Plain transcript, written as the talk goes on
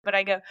But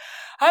I go,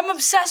 I'm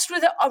obsessed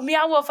with a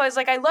Meow Wolf. I was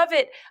like, I love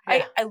it.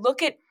 Yeah. I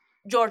look at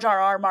George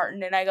R.R.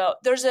 Martin and I go,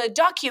 there's a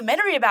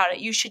documentary about it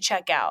you should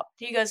check out.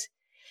 He goes,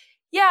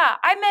 yeah,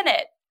 I'm in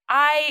it.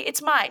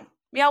 It's mine.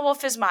 Meow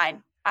Wolf is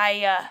mine.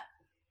 I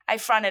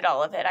fronted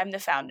all of it. I'm the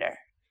founder.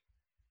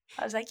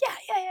 I was like, yeah,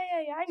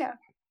 I know.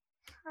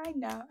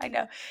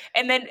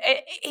 And then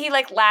he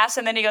like laughs,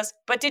 and then he goes,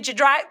 but did you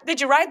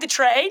ride the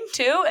train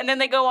too? And then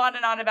they go on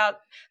and on about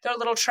their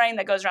little train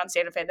that goes around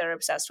Santa Fe they're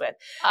obsessed with.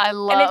 I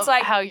love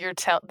how you're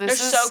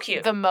this is so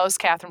cute. The most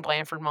Catherine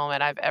Blanford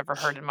moment I've ever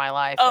heard in my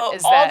life. Oh,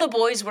 is all the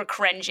boys were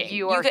cringing.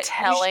 You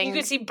telling you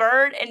could see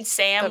Bird and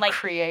Sam, the like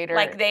creator,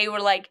 like they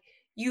were like,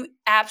 you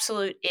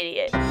absolute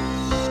idiot.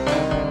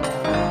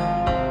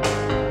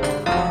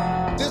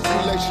 This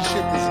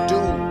relationship is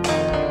doomed.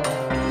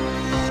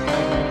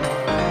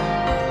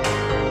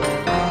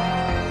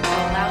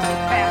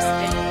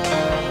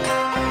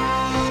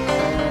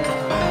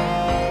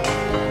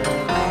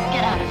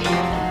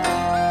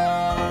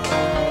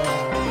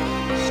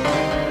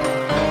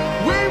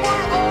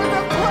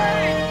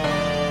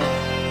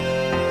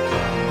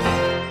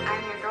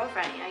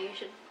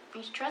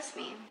 Trust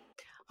me.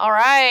 All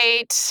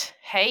right.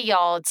 Hey,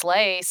 y'all. It's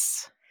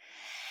Lace.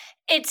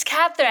 It's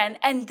Catherine,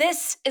 and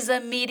this is a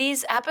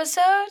Meaties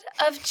episode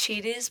of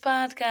Cheaties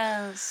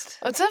Podcast.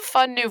 It's a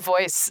fun new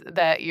voice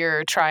that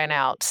you're trying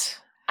out.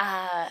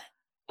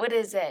 What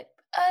is it?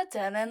 A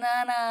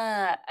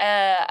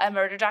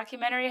murder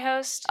documentary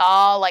host.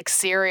 Oh, like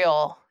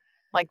Serial.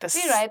 Like the...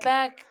 Be right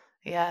back.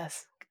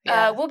 Yes.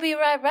 Yeah. We'll be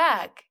right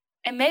back.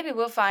 And maybe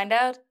we'll find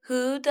out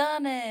who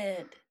done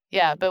it.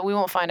 Yeah, but we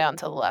won't find out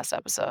until the last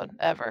episode,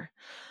 ever.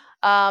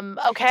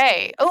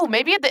 Okay. Oh,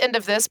 maybe at the end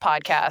of this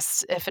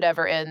podcast, if it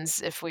ever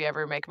ends, if we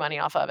ever make money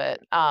off of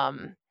it,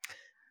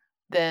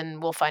 then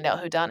we'll find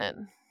out who done it.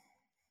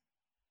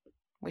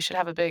 We should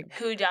have a big...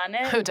 Who done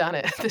it? Who done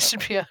it. This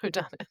should be a who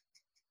done it.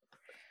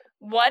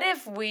 What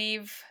if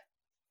we've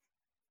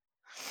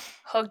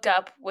hooked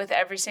up with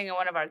every single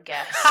one of our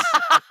guests?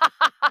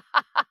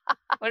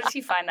 What if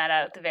you find that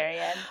out at the very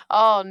end?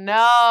 Oh,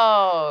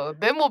 no.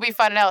 Then we'll be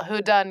finding out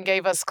who done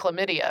gave us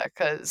chlamydia,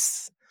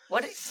 because...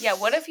 What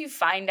if you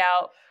find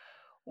out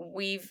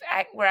we're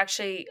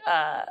actually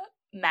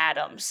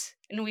madams,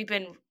 and we've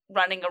been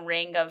running a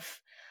ring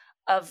of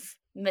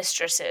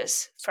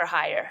mistresses for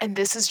hire. And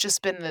this has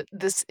just been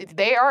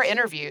they are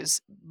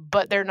interviews,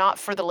 but they're not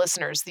for the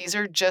listeners. These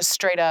are just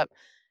straight up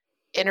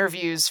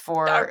interviews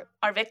for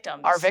our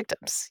victims. Our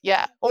victims,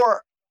 yeah.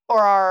 Or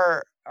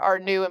our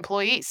new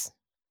employees.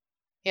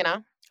 You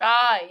know?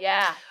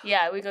 Yeah.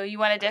 We go, you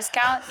want a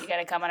discount? You got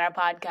to come on our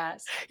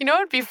podcast. You know what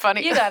would be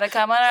funny? You got to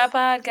come on our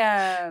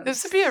podcast.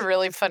 This would be a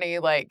really funny,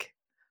 like,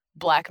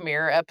 Black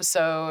Mirror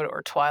episode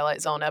or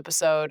Twilight Zone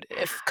episode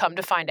if, come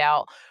to find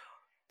out,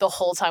 the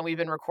whole time we've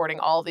been recording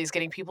all of these,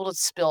 getting people to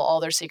spill all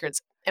their secrets,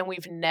 and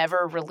we've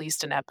never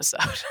released an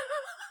episode.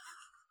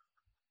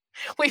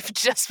 We've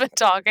just been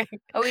talking.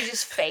 Oh, we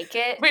just fake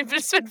it? We've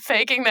just been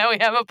faking that we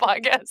have a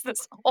podcast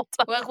this whole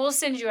time. Well, we'll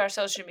send you our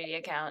social media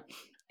account.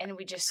 And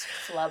we just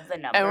flub the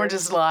numbers. And we're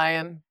just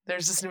lying.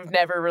 We've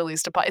never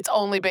released a podcast. It's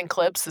only been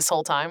clips this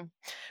whole time.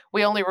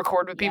 We only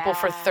record with people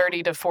for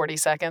 30 to 40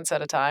 seconds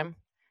at a time.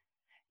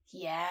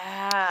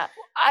 Yeah.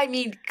 I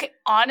mean,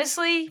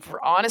 honestly,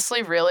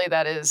 really,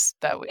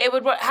 it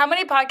would. How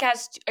many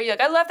podcasts are you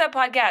like, I love that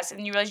podcast,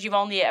 and you realize you've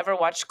only ever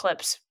watched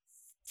clips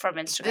from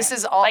Instagram? This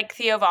is all like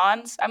Theo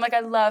Vaughn's. I'm like,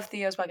 I love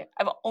Theo's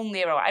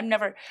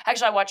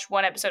podcast. I watched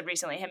one episode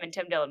recently, him and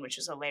Tim Dillon, which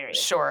was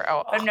hilarious. Sure.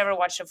 I've never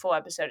watched a full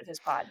episode of his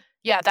pod.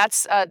 Yeah,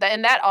 that's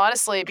and that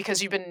honestly,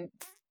 because you've been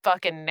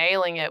fucking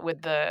nailing it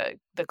with the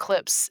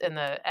clips and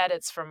the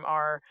edits from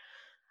our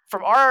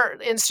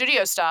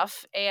in-studio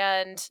stuff,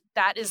 and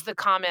that is the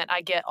comment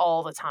I get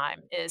all the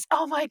time is,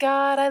 oh my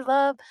God, I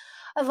love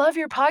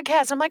your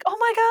podcast. I'm like, oh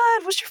my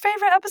God, what's your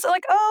favorite episode?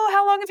 Like, oh,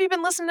 how long have you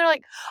been listening? They're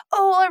like,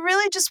 oh, well, I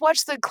really just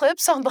watched the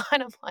clips online.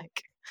 I'm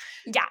like,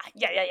 yeah.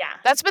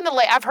 That's been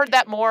I've heard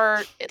that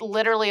more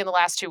literally in the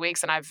last 2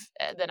 weeks, and I've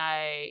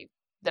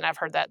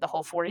heard that the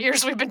whole 4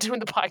 years we've been doing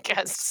the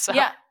podcast. So.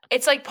 Yeah,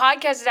 it's like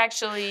podcast is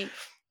actually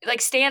like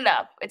stand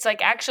up. It's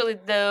like actually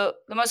the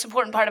most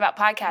important part about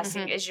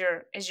podcasting is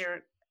your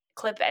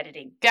clip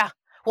editing. Yeah.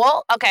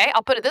 Well, okay,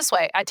 I'll put it this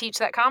way. I teach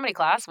that comedy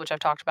class, which I've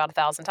talked about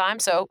 1,000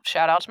 times. So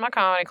shout out to my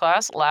comedy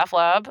class, Laugh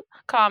Lab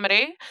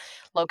Comedy,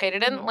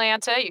 located in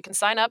Atlanta. You can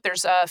sign up.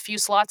 There's a few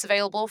slots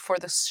available for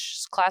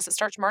this class that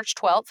starts March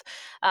 12th.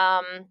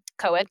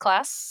 Co-ed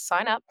class,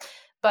 sign up.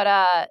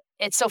 But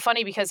it's so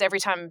funny because every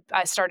time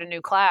I start a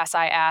new class,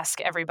 I ask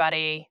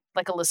everybody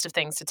like a list of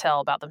things to tell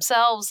about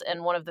themselves.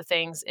 And one of the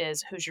things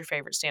is, who's your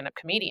favorite stand-up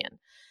comedian?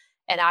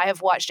 And I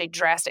have watched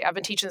I've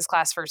been teaching this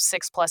class for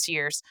 6+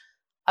 years.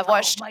 I've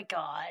watched. Oh my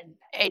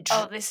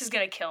God. This is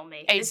going to kill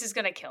me. It's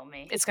going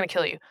to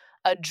kill you.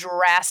 A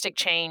drastic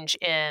change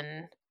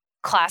in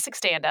classic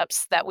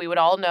stand-ups that we would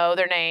all know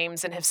their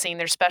names and have seen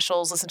their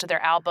specials, listened to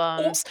their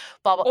albums,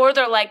 blah blah. Or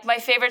they're like, my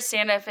favorite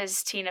stand-up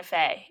is Tina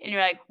Fey, and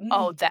you're like,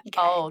 okay.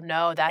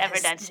 No, that Never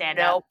has done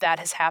stand-up. that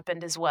has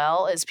happened as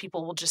well. As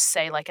people will just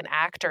say like an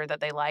actor that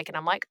they like, and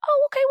I'm like,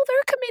 oh, okay, well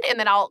they're a comedian, and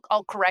then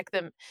I'll correct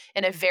them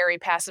in a very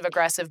passive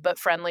aggressive but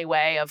friendly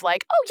way of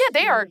like, oh yeah,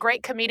 they are a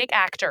great comedic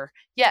actor.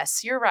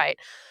 Yes, you're right,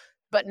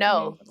 but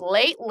no,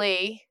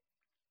 lately,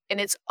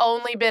 and it's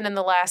only been in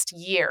the last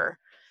year.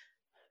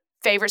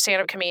 Favorite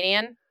stand-up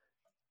comedian,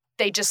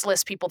 they just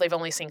list people they've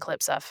only seen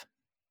clips of.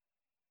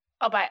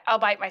 I'll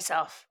bite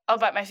myself. I'll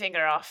bite my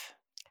finger off.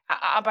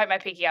 I'll bite my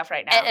pinky off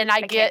right now. And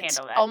I get can't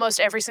handle that. almost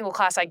every single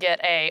class I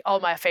get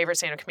my favorite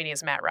stand-up comedian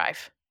is Matt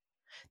Rife.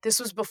 This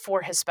was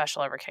before his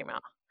special ever came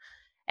out.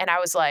 And I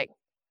was like,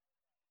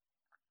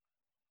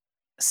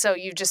 so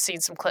you've just seen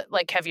some clip,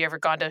 like, have you ever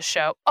gone to a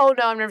show? Oh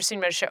no, I've never seen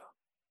him at a show.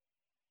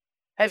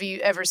 Have you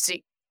ever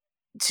seen,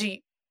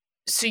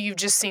 so you've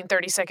just seen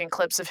 30-second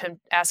clips of him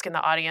asking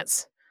the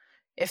audience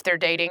if they're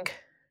dating?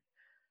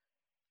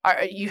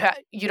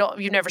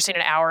 You've never seen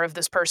an hour of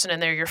this person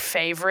and they're your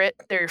favorite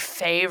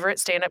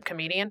stand-up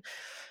comedian?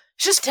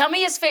 Just tell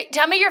me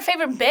your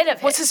favorite bit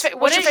of his.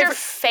 What's your your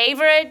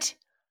favorite?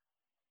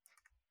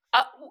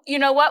 You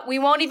know what? We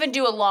won't even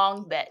do a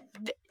long bit.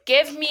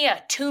 Give me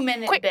a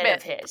 2-minute bit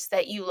of his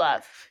that you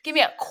love. Give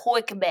me a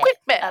quick bit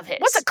of his.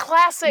 What's a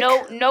classic?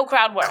 No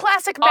crowd work.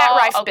 Classic Matt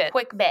Rife bit. A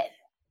quick bit.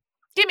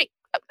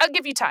 I'll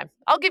give you time.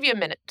 I'll give you a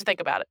minute to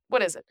think about it.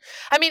 What is it?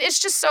 I mean, it's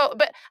just so,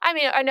 but I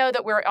mean, I know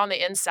that we're on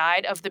the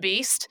inside of the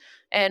beast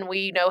and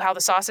we know how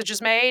the sausage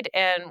is made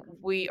and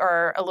we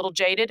are a little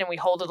jaded and we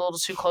hold it a little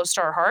too close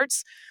to our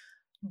hearts.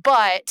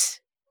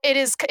 But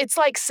it's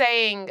like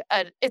saying,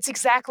 it's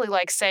exactly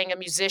like saying a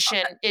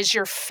musician is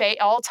your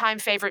all-time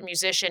favorite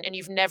musician and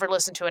you've never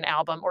listened to an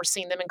album or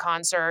seen them in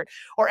concert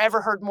or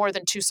ever heard more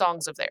than 2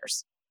 songs of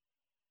theirs.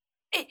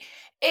 It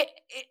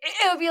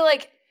would be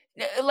like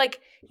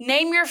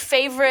name your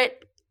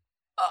favorite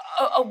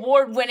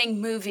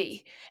award-winning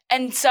movie,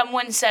 and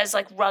someone says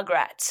like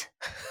Rugrats.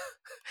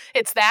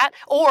 It's that,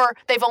 or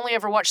they've only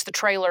ever watched the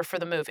trailer for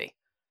the movie.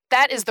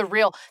 That is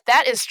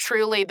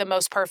truly the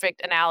most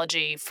perfect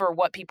analogy for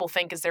what people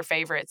think is their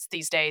favorites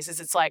these days.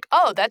 Is it's like,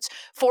 oh, that's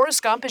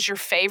Forrest Gump is your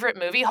favorite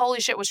movie? Holy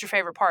shit, what's your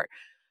favorite part?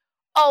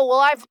 Oh,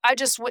 well, I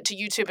just went to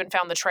YouTube and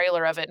found the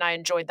trailer of it, and I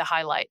enjoyed the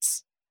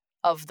highlights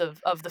of the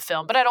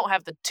film, but I don't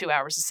have the 2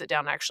 hours to sit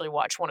down and actually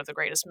watch one of the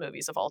greatest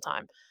movies of all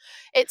time.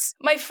 It's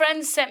my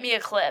friend sent me a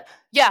clip.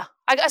 Yeah,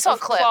 I saw a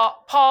clip.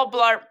 Paul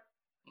Blart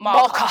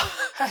Mall Cop.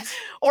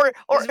 or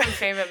my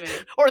favorite movie.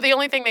 Or the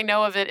only thing they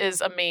know of it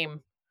is a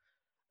meme.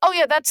 Oh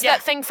yeah, that's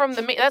that thing from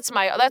the that's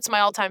my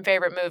all-time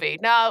favorite movie.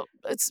 No,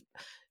 it's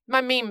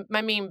my meme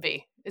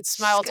V. It's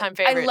my all-time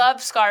favorite. I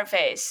love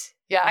Scarface.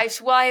 Yeah.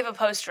 I have a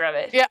poster of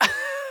it. Yeah.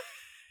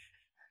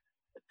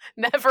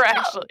 Never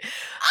actually.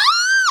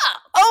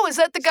 Oh, is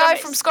that the guy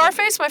from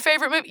Scarface? My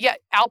favorite movie. Yeah,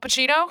 Al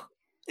Pacino.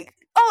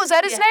 Oh, is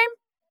that his name?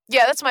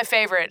 Yeah, that's my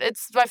favorite.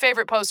 It's my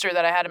favorite poster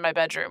that I had in my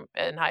bedroom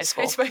in high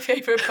school. It's my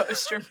favorite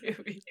poster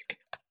movie.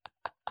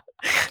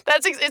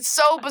 It's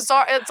so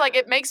bizarre. It's like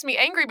it makes me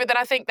angry, but then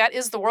I think that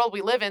is the world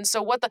we live in.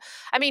 So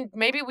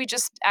maybe we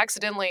just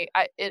accidentally,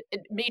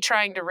 me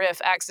trying to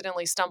riff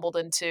accidentally stumbled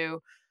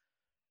into,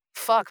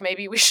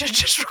 maybe we should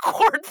just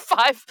record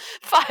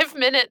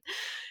 5-minute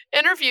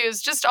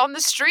interviews just on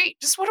the street.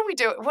 Just what are we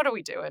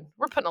doing?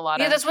 We're putting a lot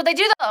of. Yeah, that's what they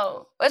do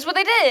though. That's what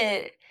they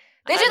did.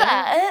 They do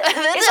that.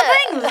 It's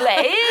a thing,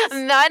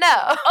 ladies. No, I know.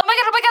 Oh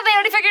my god, they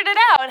already figured it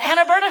out.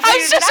 Hannah Berner figured it out. I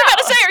was just about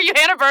to say, are you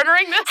Hannah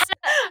Burnering this?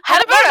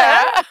 Hannah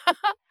Berner.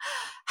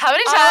 How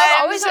many times? I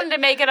always wanted to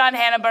make it on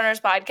Hannah Berner's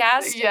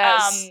podcast.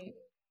 Yes.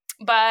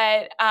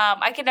 But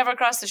I could never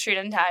cross the street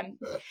in time.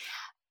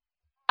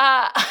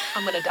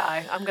 I'm going to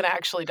die. I'm going to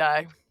actually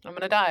die. I'm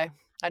going to die.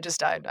 I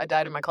just died. I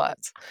died in my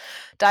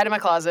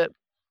closet.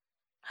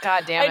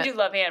 God damn it. I do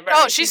love Hannah Berner.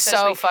 Oh, she's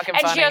so fucking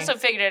funny. And she also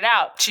figured it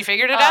out. She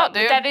figured it out,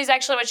 dude. That is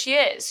actually what she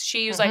is.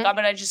 She was like, I'm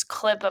going to just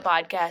clip a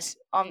podcast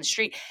on the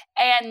street.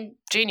 And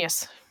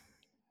genius.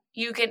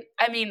 You can,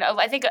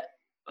 I think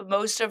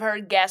most of her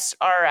guests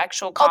are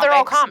actual comics. Oh, they're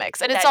all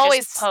comics. And it's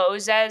always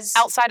pose as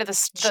outside of the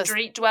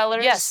street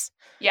dwellers. Yes.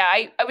 Yeah,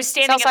 I was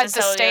standing outside at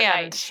the cellar stand. the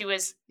other night. She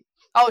was...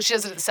 Oh, she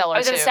does it at the cellar, I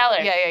was at the cellar.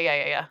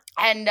 Yeah.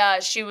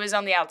 And she was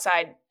on the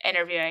outside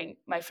interviewing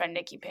my friend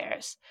Nikki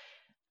Paris.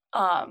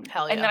 Hell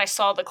yeah. And then I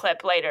saw the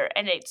clip later,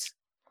 and it's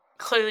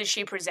clearly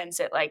she presents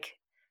it like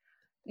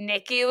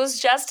Nikki was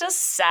just a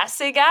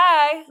sassy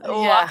guy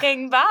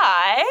walking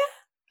by.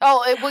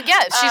 Oh,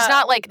 she's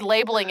not like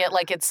labeling it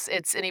like it's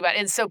anybody.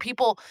 And so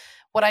people,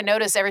 what I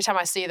notice every time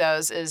I see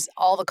those is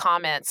all the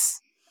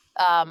comments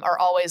are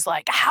always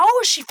like, how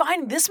is she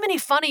finding this many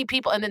funny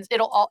people? And then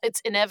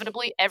it's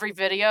inevitably every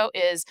video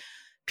is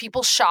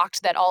people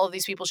shocked that all of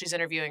these people she's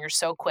interviewing are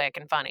so quick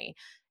and funny.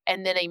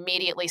 And then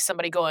immediately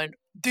somebody going,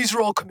 these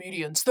are all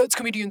comedians. That's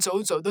comedian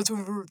so-and-so.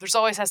 There's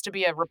always has to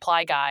be a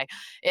reply guy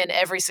in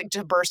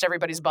to burst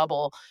everybody's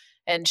bubble.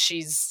 And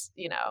she's,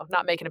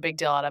 not making a big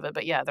deal out of it.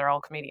 But yeah, they're all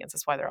comedians.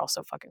 That's why they're all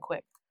so fucking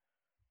quick.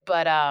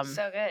 But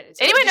So good.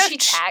 Anyway, does no, she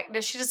tag?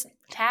 Does she just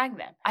tag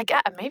them? I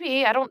got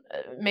maybe I don't.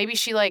 Maybe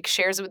she like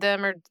shares it with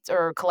them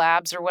or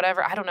collabs or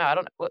whatever. I don't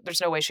know.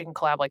 There's no way she can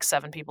collab like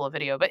 7 people a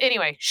video. But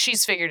anyway,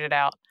 she's figured it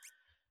out.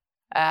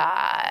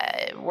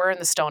 We're in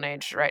the Stone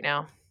Age right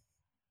now.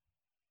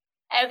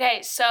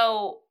 Okay,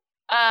 so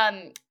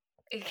can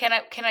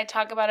I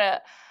talk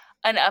about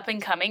an up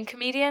and coming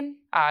comedian?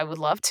 I would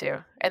love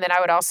to, and then I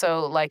would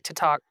also like to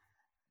talk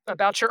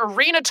about your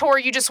arena tour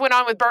you just went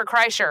on with Bert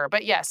Kreischer.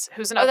 But yes,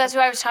 who's an? Oh, that's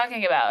what I was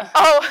talking about.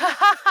 Oh,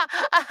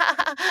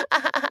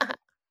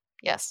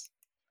 yes.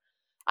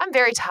 I'm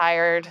very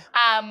tired.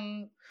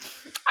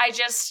 I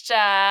just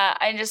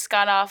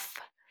got off.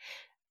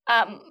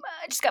 I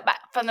just got back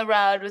from the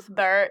road with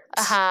Bert.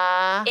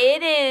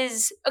 It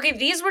is okay.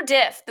 These were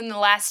diff than the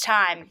last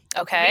time.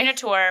 Okay. Arena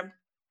tour.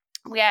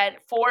 We had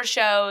 4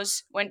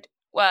 shows. Went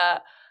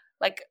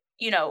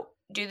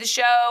do the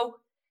show,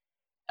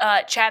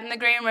 chat in the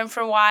green room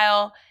for a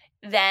while.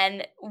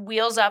 Then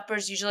Wheels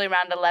Uppers usually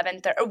around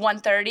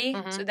 1:30.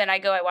 Mhm. So then I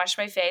go. I wash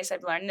my face.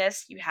 I've learned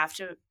this. You have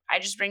to. I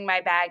just bring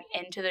my bag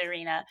into the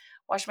arena,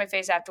 wash my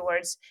face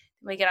afterwards.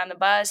 We get on the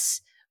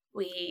bus.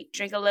 We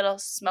drink a little,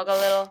 smoke a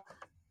little,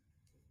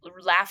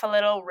 laugh a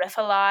little, riff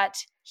a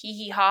lot, hee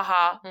hee ha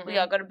ha. Mhm. We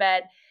all go to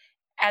bed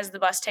as the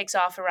bus takes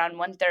off around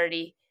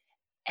 1:30,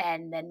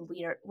 and then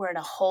we're in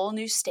a whole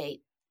new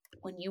state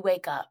when you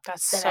wake up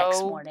That's the so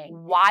next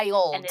morning.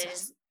 wild. And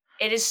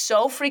it is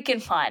so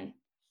freaking fun.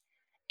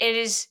 It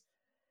is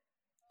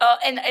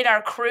and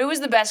our crew is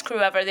the best crew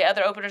ever. The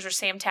other openers were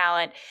Sam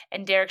Talent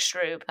and Derek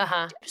Stroop.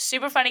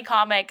 Super funny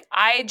comic.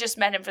 I just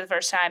met him for the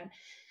first time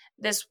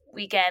this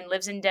weekend.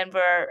 Lives in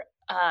Denver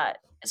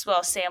as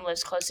well. Sam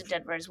lives close to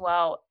Denver as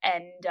well.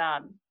 And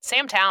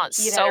Sam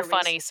Talent's so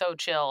funny, so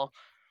chill.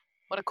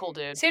 What a cool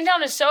dude. Sam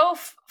Talent is so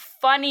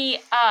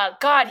funny.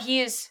 God,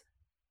 he is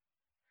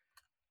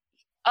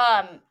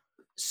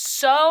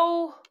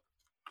so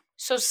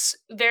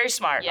very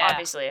smart. Yeah.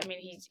 Obviously, I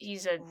mean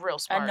he's a real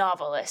smart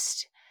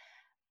novelist.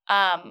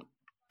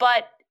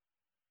 But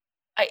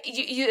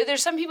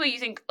there's some people you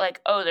think like,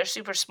 oh, they're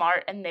super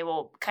smart and they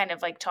will kind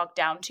of like talk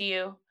down to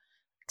you.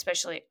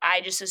 Especially,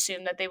 I just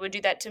assume that they would do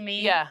that to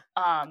me. Yeah.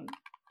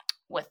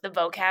 With the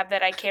vocab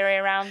that I carry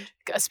around.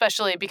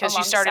 Especially because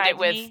you started it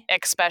with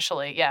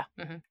especially. Yeah.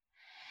 Mm-hmm.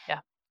 Yeah.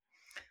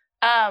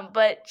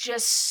 But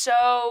just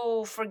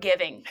so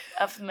forgiving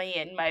of me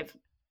and my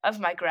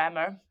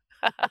grammar.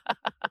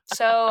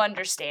 So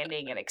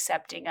understanding and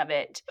accepting of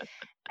it.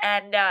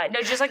 And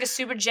just like a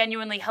super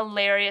genuinely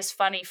hilarious,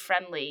 funny,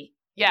 friendly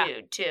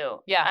dude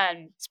too. Yeah.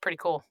 And it's pretty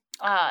cool.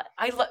 I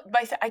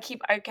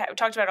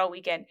talked about it all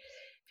weekend.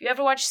 If you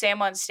ever watch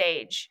Sam on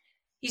stage,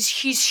 he's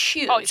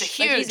huge. Oh, he's a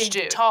huge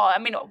dude. Tall. I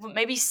mean,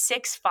 maybe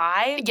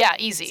 6'5". Yeah,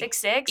 easy.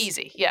 6'6".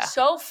 Easy. Yeah.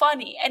 So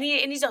funny, and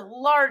he's a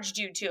large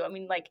dude too. I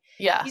mean, like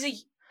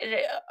he's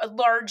a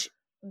large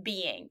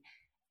being.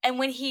 And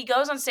when he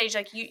goes on stage,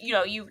 like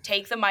you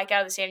take the mic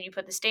out of the stand, and you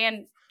put the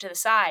stand to the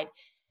side.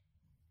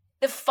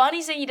 The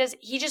funniest thing he does,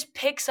 he just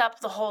picks up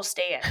the whole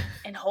stand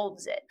and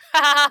holds it. So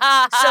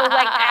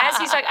like as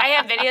he's like, I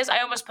have videos.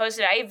 I almost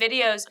posted. I have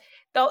videos.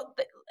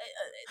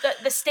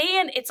 The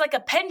stand, it's like a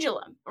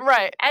pendulum.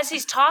 Right. As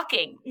he's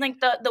talking, like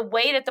the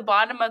weight at the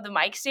bottom of the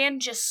mic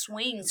stand just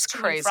swings it's to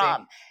crazy. and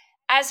from.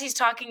 As he's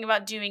talking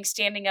about doing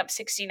standing up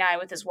 69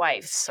 with his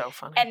wife. It's so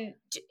funny. And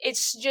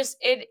it's just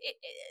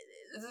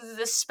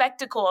the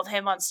spectacle of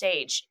him on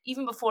stage,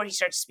 even before he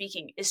starts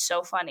speaking, is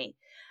so funny.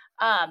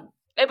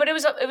 But it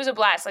was a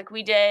blast. Like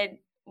we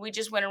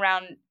just went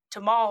around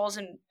to malls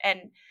and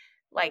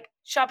like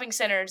shopping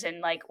centers and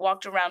like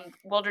walked around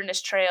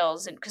wilderness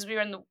trails, and because we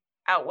were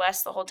out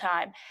west the whole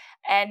time.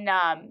 And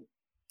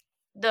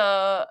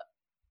it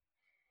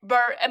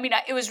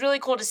was really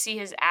cool to see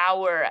his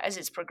hour as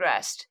it's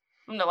progressed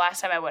from the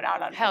last time I went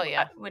out on Hell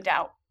yeah. went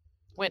out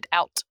with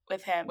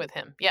him.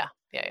 Yeah.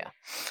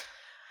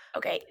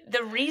 Okay,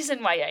 the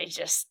reason why I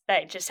just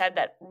had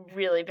that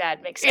really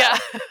bad mix-up.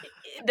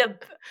 Yeah.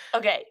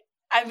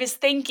 I was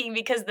thinking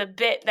because the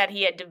bit that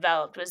he had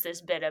developed was this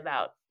bit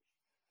about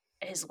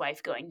his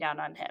wife going down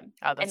on him.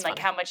 Oh, that's and like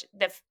funny. how much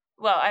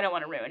I don't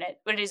want to ruin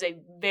it, but it is a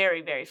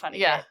very, very funny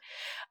bit.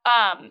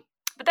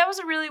 But that was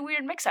a really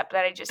weird mix-up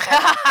that I just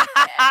had.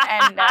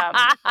 And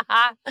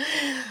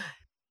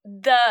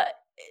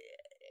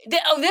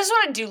this is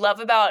what I do love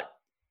about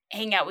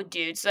hanging out with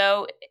dudes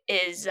though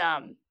is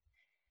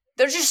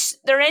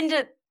they're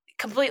into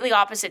completely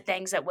opposite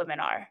things that women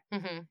are.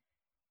 Mm-hmm.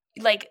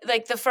 Like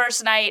the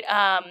first night,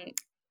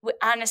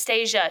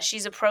 Anastasia,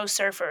 she's a pro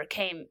surfer,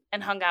 came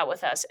and hung out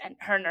with us, and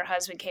her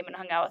husband came and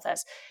hung out with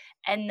us.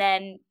 And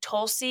then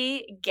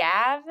Tulsi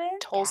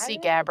Gabbard,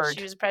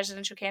 she was a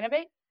presidential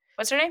candidate.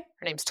 What's her name?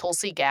 Her name's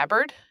Tulsi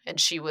Gabbard, and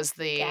she was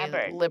the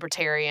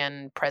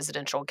Libertarian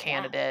presidential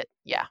candidate.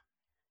 Yeah,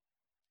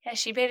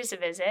 she paid us a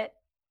visit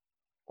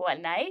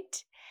one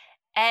night.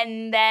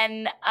 And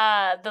then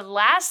the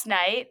last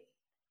night,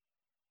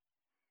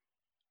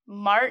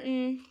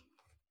 Martin...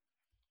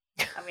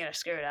 I'm going to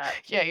screw it up.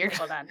 Yeah,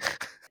 Hold on.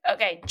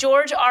 Okay,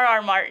 George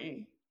R.R.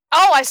 Martin.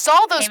 Oh, I saw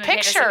those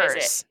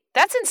pictures.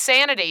 That's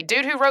insanity.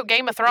 Dude who wrote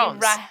Game of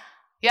Thrones. Right.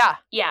 Yeah.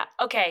 Yeah.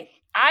 Okay.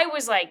 I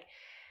was like,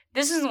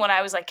 this is when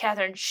I was like,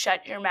 Catherine,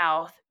 shut your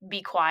mouth.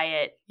 Be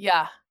quiet.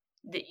 Yeah.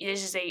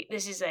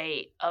 This is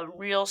a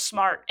real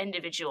smart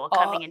individual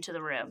coming into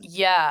the room.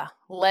 Yeah.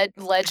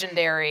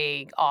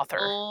 Legendary author.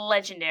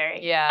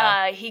 Legendary.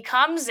 Yeah. He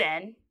comes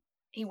in.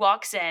 He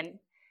walks in.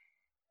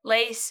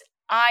 Lace,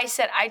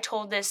 I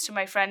told this to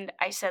my friend.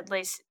 I said,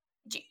 Lace,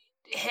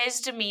 his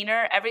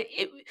demeanor,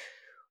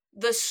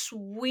 the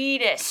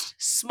sweetest,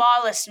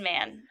 smallest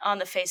man on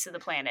the face of the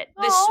planet.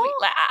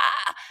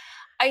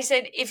 I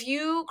said, if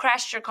you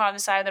crashed your car on the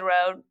side of the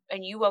road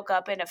and you woke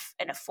up in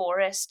a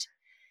forest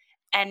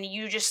and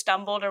you just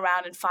stumbled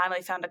around and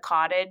finally found a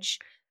cottage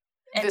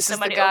and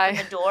somebody opened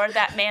the door,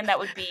 that man that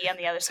would be on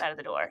the other side of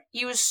the door.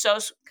 He was so,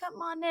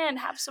 come on in,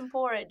 have some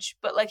porridge.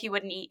 But like he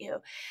wouldn't eat you.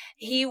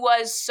 He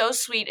was so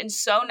sweet and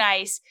so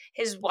nice.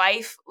 His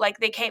wife, like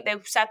they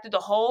sat through the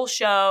whole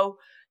show.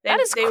 That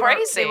is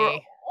crazy. They were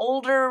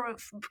older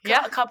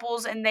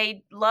couples and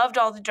they loved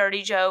all the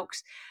dirty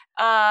jokes.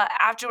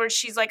 Afterwards,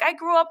 she's like, I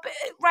grew up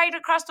right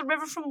across the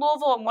river from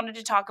Louisville and wanted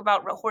to talk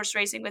about horse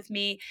racing with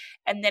me.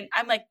 And then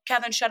I'm like,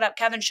 Catherine, shut up.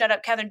 Catherine, shut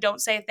up. Catherine, don't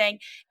say a thing.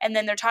 And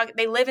then they're talking.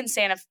 They live in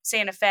Santa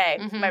Fe.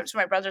 Mm-hmm. Where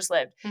my brothers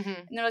lived. Mm-hmm.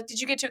 And they're like,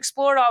 did you get to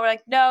explore it all? We're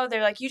like, no.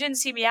 They're like, you didn't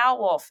see Meow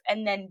Wolf.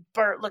 And then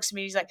Bert looks at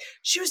me. He's like,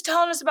 she was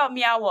telling us about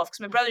Meow Wolf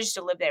because my brothers used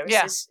to live there.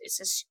 It's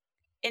this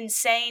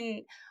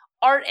insane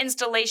art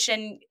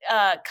installation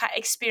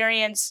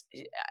experience.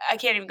 I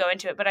can't even go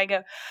into it, but I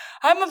go,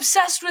 I'm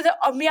obsessed with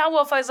Meow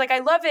Wolf. I was like,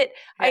 I love it.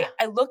 Yeah.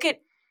 I look at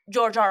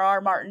George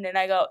R.R. Martin and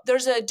I go,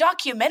 there's a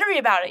documentary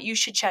about it you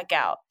should check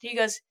out. He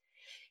goes,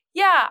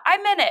 yeah, I'm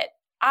in it.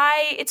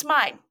 It's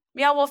mine.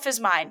 Meow Wolf is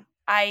mine.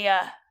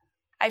 I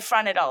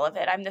fronted all of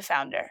it. I'm the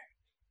founder.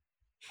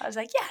 I was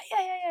like, yeah,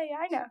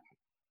 I know.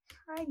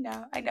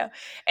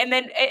 And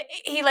then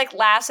he like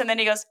laughs and then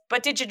he goes,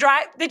 but did you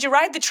ride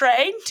the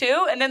train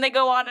too? And then they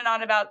go on and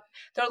on about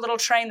their little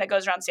train that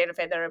goes around Santa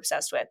Fe they're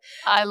obsessed with.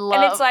 I love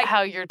and it's like,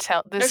 how you're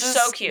this is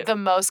so cute. The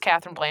most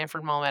Catherine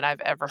Blanford moment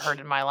I've ever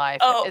heard in my life.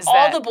 Oh, is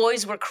all the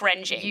boys were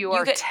cringing. You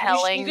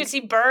could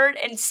see Bird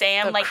and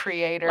Sam the like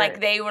creator. Like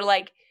they were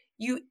like,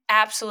 you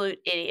absolute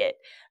idiot.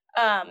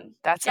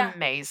 That's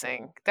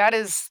amazing. That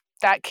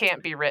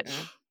can't be written.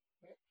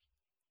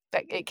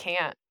 That it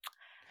can't.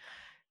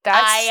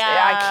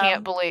 I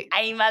can't believe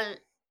I'm a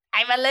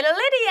little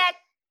idiot.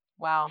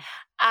 Wow.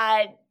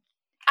 I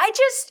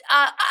just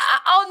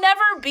I'll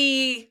never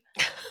be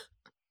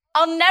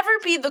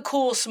the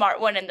cool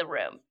smart one in the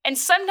room. And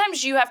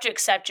sometimes you have to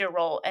accept your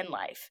role in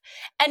life.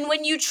 And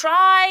when you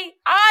try,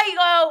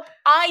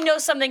 I know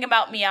something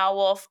about Meow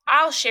Wolf.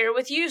 I'll share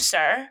with you,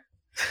 sir.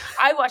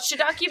 I watched a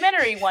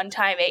documentary one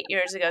time 8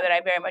 years ago that I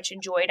very much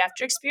enjoyed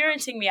after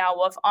experiencing Meow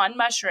Wolf on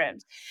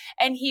mushrooms.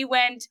 And he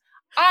went,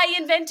 I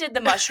invented the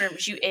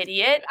mushrooms, you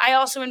idiot. I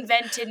also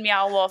invented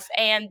Meow Wolf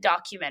and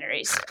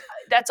documentaries.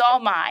 That's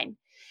all mine.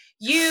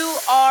 You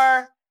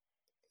are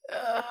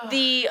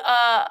the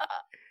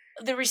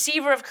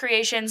receiver of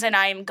creations, and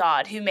I am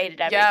God who made it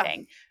everything.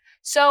 Yeah.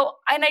 So,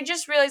 and I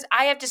just realized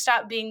I have to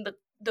stop being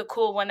the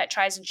cool one that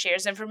tries and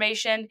shares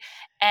information,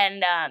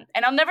 and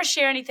I'll never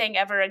share anything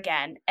ever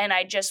again. And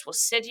I just will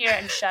sit here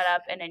and shut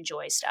up and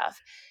enjoy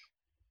stuff.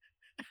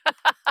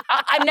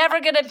 I'm never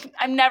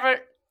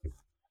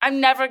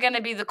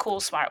gonna be the cool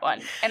smart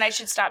one, and I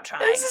should stop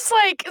trying. This is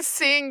like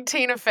seeing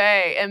Tina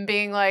Fey and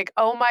being like,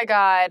 oh my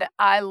God,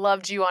 I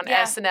loved you on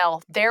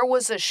SNL. There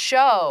was a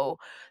show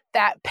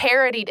that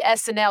parodied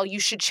SNL. You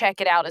should check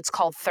it out. It's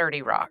called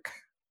 30 Rock.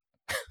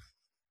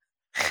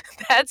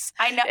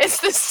 I know.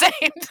 It's the same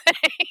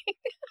thing.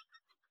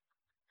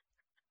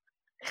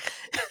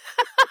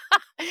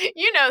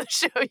 You know the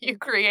show you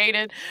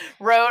created,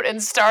 wrote,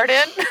 and starred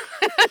in?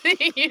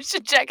 You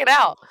should check it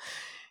out.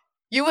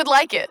 You would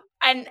like it.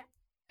 And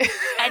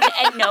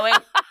knowing,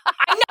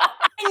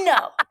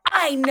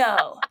 I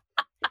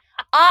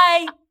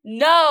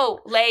know,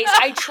 Lace.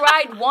 I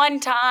tried one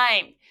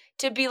time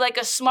to be like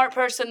a smart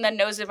person that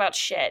knows about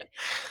shit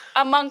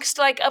amongst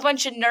like a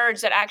bunch of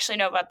nerds that actually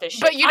know about this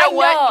shit. But you know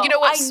what? You know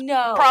what's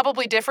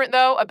probably different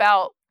though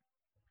about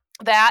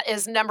that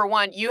is, number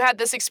one, you had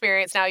this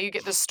experience. Now you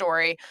get this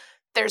story.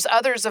 There's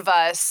others of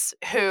us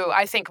who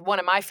I think one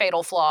of my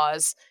fatal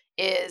flaws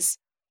is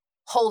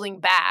holding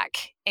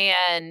back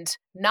and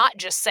not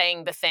just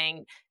saying the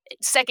thing,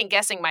 second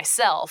guessing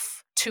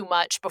myself too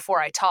much before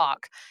I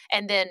talk,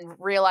 and then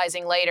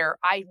realizing later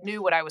I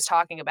knew what I was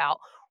talking about.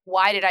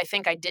 Why did I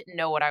think I didn't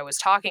know what I was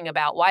talking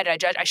about? Why did I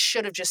judge? I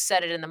should have just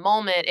said it in the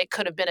moment. It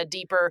could have been a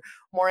deeper,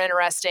 more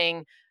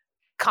interesting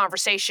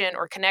conversation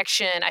or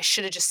connection. I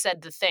should have just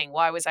said the thing.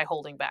 Why was I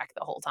holding back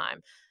the whole time?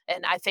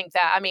 And I think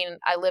that, I mean,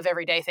 I live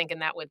every day thinking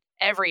that with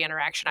every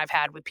interaction I've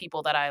had with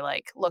people that I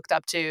like looked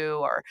up to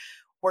or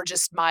were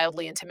just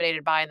mildly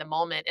intimidated by in the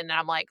moment. And then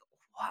I'm like,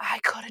 well, I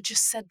could have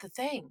just said the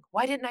thing.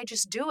 Why didn't I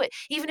just do it?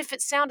 Even if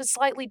it sounded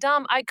slightly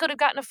dumb, I could have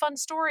gotten a fun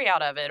story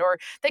out of it, or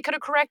they could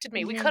have corrected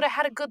me. Mm-hmm. We could have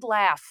had a good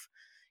laugh.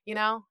 you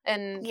know?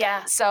 And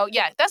Yeah. so,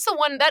 yeah, that's the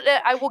one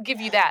that I will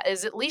give you that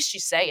is at least you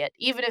say it.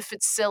 Even if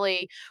it's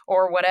silly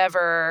or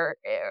whatever,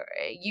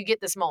 you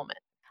get this moment.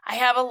 I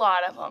have a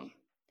lot of them.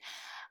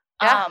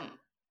 Yeah.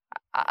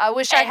 I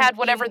wish I and had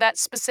whatever that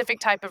specific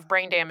type of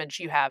brain damage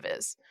you have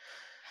is.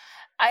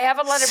 I have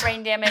a lot of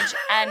brain damage,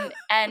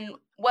 and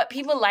what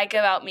people like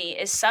about me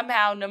is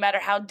somehow, no matter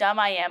how dumb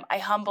I am, I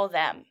humble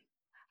them.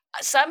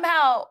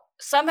 Somehow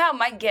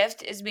my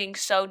gift is being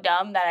so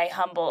dumb that I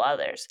humble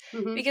others.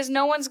 Mhm. Because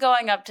no one's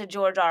going up to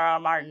George R.R.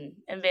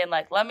 Martin and being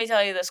like, let me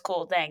tell you this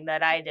cool thing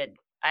that I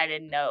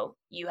didn't know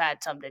you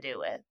had something to do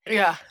with.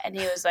 Yeah. And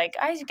he was like,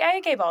 I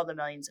gave all the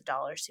millions of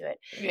dollars to it.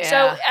 Yeah.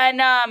 So,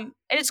 and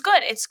it's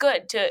good. It's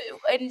good to,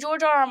 and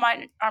George R.R.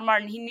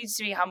 Martin, he needs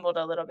to be humbled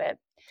a little bit.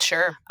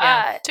 Sure.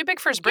 Yeah. Too big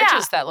for his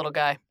britches, that little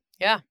guy.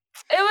 Yeah.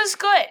 It was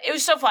good. It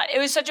was so fun. It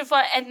was such a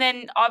fun, and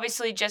then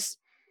obviously just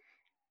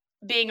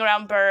being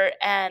around Bert,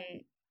 and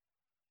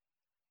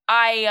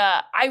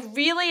I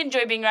really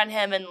enjoy being around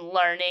him and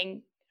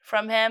learning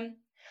from him.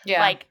 Yeah.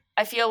 Like,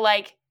 I feel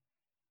like,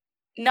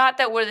 not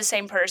that we're the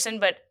same person,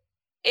 but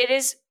it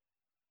is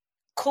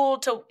cool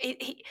to,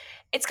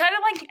 it's kind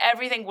of like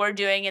everything we're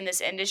doing in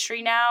this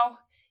industry now,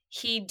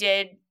 he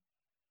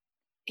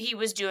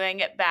was doing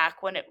it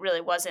back when it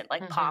really wasn't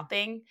like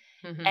popping.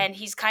 And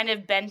he's kind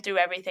of been through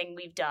everything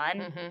we've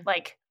done.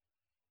 Like,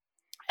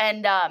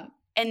 and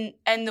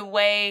the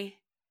way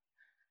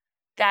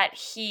that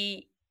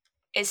he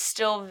is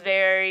still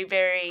very,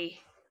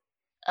 very,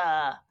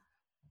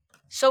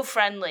 so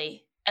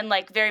friendly and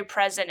like very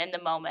present in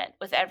the moment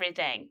with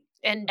everything.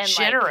 And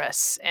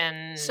generous, like,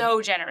 and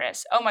so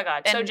generous. Oh my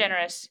God, so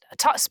generous.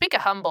 Speak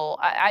of humble,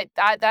 I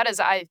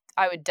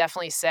would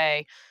definitely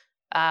say,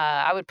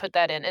 I would put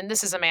that in. And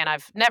this is a man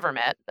I've never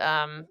met,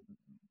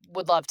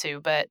 would love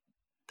to, but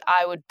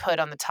I would put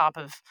on the top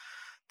of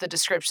the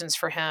descriptions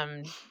for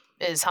him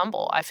is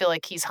humble. I feel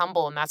like he's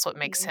humble, and that's what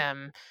makes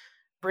him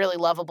really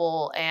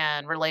lovable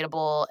and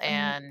relatable,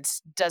 and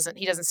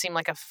he doesn't seem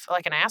like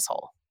an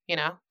asshole, you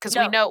know? Because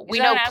we know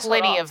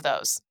plenty of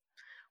those.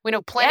 We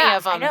know plenty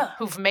of them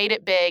who've made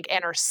it big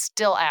and are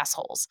still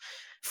assholes.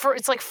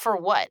 It's like, for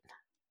what?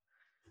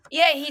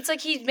 Yeah, he's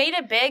made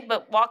it big,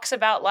 but walks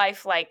about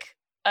life like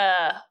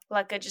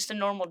just a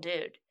normal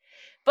dude.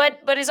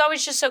 But is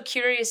always just so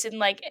curious and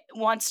like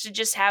wants to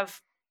just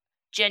have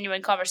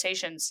genuine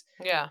conversations.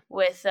 Yeah.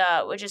 With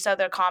just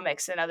other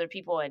comics and other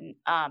people, and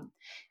I'm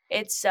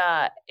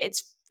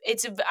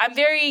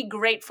very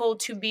grateful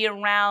to be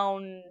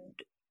around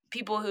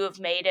people who have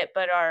made it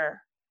but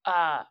are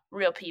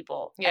real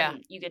people. Yeah.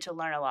 And you get to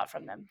learn a lot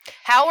from them.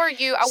 How are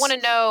you? I want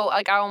to know,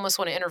 like, I almost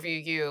want to interview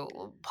you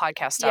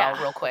podcast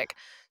style real quick.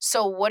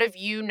 So what have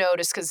you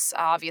noticed? Because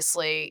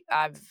obviously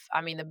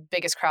the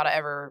biggest crowd I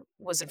ever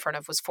was in front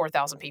of was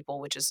 4,000 people,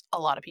 which is a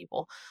lot of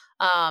people.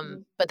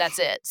 But that's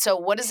it. So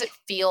what does it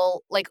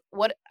feel like?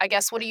 What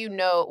do you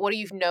know? What do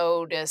you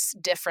notice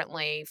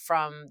differently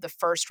from the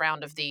first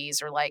round of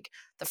these, or like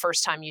the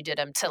first time you did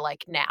them, to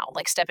like now,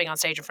 like stepping on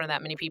stage in front of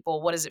that many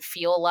people? What does it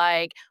feel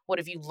like? What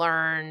have you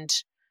learned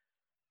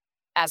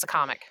as a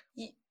comic?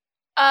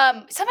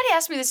 Somebody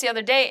asked me this the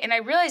other day, and I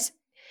realized,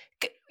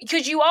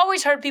 because you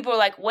always heard people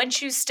like,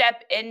 once you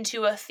step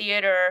into a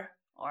theater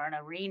or an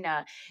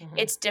arena,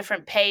 it's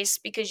different pace,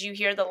 because you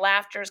hear the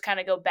laughters kind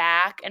of go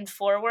back and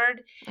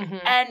forward.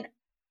 And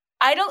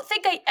I don't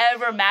think I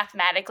ever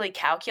mathematically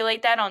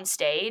calculate that on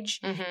stage.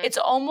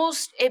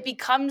 It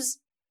becomes,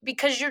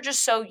 because you're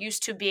just so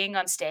used to being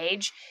on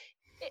stage.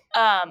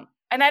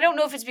 And I don't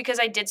know if it's because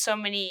I did so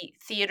many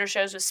theater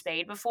shows with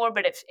Spade before,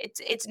 but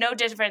it's no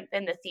different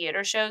than the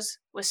theater shows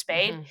with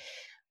Spade.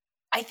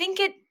 I think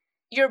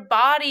your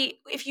body,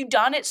 if you've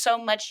done it so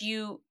much,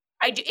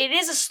 it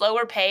is a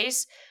slower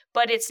pace,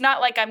 but it's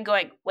not like I'm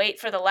going, wait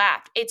for the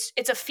laugh. It's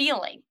a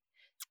feeling.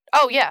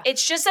 Oh, yeah.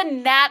 It's just a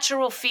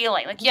natural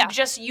feeling. Like,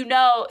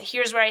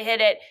 here's where I hit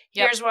it.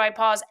 Here's where I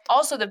pause.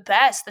 Also, the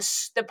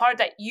part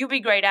that you be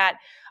great at,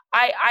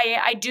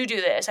 I do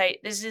this.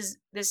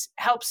 This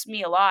helps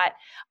me a lot.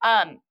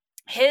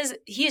 He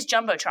has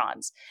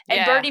Jumbotrons.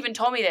 And Bert even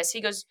told me this. He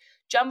goes,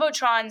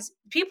 Jumbotrons,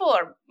 people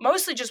are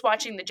mostly just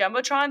watching the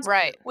Jumbotrons,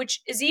 right?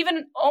 Which is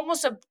even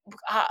almost a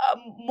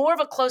more of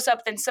a close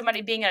up than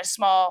somebody being in a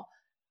small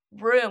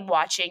room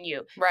watching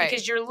you, right?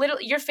 Because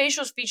your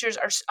facial features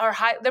are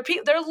high.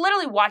 They're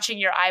literally watching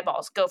your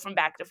eyeballs go from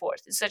back to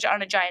forth. It's such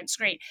on a giant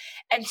screen,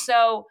 and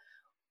so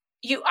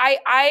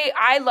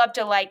I love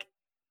to like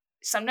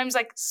sometimes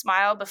like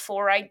smile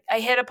before I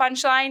hit a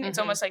punchline. It's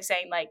almost like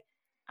saying like,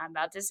 I'm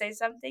about to say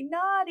something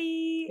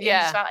naughty.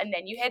 And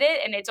then you hit it,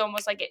 and it's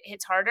almost like it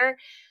hits harder.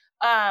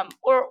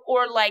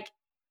 Or like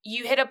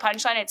you hit a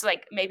punchline, it's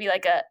like maybe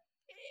like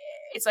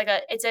it's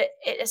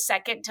a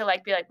second to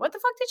like be like, what the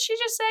fuck did she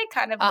just say?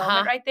 Kind of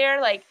moment right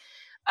there. Like,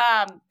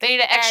 they need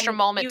an extra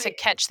moment to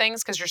catch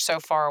things because you're so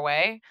far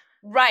away.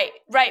 Right.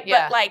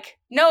 Yeah. But like,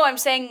 no, I'm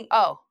saying,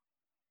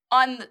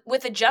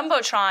 with a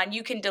Jumbotron,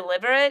 you can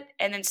deliver it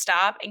and then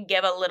stop and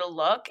give a little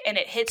look, and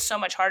it hits so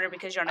much harder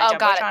because you're on a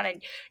Jumbotron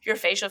and your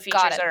facial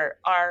features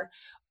are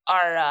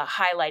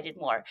highlighted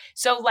more.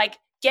 So like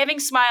giving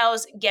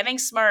smiles, giving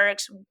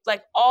smirks,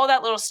 like all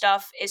that little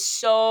stuff is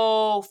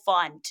so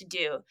fun to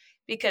do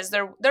because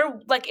they're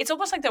like, it's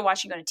almost like they're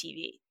watching you on a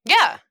TV.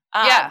 Yeah.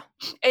 Yeah.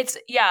 It's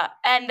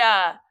and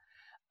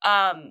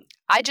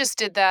I just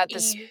did that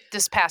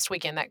this past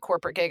weekend, that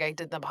corporate gig I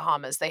did in the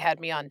Bahamas. They had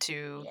me on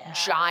two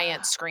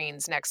giant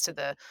screens next to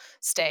the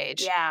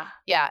stage. Yeah.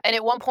 Yeah. And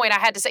at one point I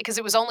had to say, because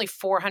it was only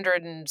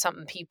 400 and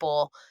something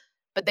people,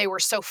 but they were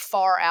so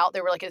far out.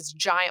 They were like this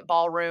giant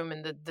ballroom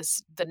and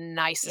the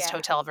nicest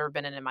hotel I've ever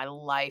been in my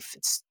life.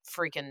 It's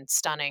freaking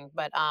stunning.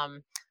 But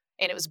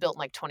and it was built in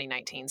like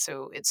 2019,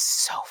 so it's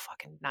so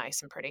fucking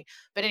nice and pretty.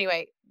 But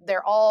anyway,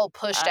 they're all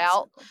pushed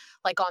out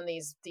like on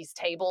these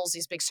tables,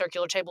 these big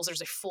circular tables.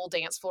 There's a full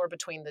dance floor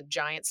between the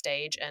giant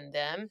stage and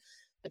them,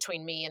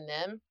 between me and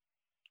them.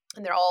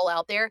 And they're all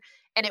out there.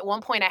 And at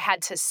one point I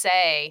had to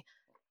say,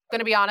 I'm going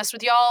to be honest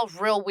with y'all,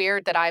 real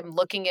weird that I'm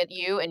looking at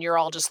you and you're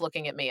all just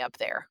looking at me up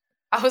there.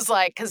 I was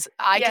like, because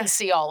I can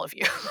see all of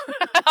you.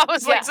 I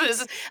was like, so this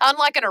is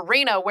unlike an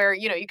arena where,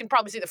 you know, you can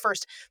probably see the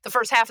first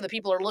half of the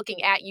people are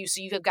looking at you.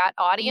 So you've got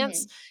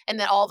audience and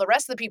then all the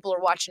rest of the people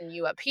are watching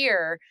you up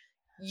here.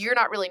 You're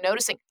not really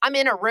noticing. I'm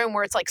in a room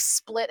where it's like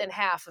split in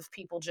half of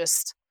people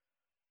just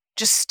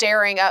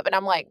staring up. And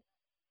I'm like,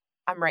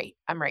 I'm right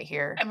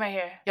here. I'm right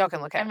here. Y'all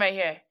can look at I'm right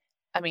here.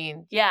 I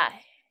mean, yeah.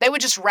 They would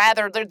just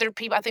rather, they're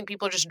people, I think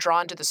people are just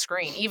drawn to the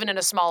screen, even in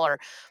a smaller,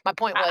 my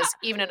point was,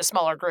 even in a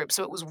smaller group.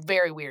 So it was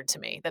very weird to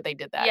me that they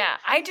did that. Yeah,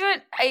 I do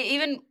it,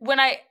 even when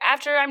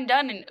after I'm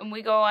done and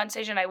we go on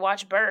stage and I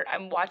watch Bert,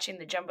 I'm watching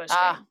the jumbo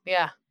screen.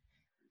 Yeah.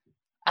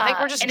 I think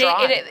we're just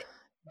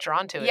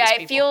drawn to it. Yeah,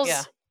 it feels,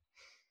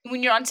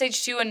 when you're on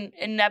stage too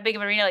in that big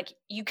of an arena, like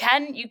you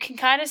can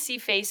kind of see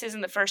faces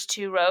in the first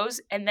two rows.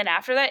 And then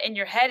after that, in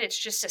your head, it's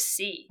just a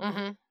sea.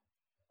 Mm-hmm.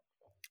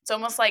 It's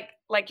almost like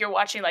you're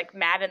watching like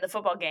Madden, the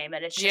football game,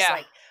 and it's just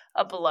like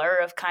a blur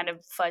of kind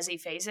of fuzzy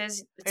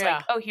faces. It's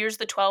like, oh, here's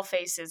the 12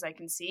 faces I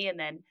can see, and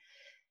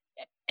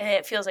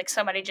it feels like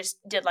somebody just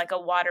did like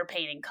a water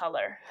painting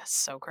color. That's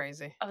so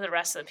crazy. Of the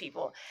rest of the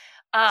people.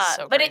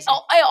 So but crazy.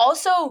 I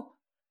also,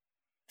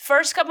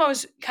 first couple I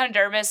was kind of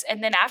nervous,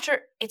 and then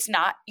after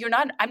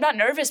I'm not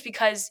nervous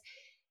because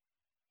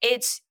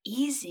it's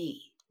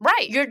easy.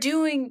 Right. You're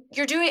doing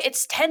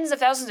it's tens of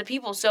thousands of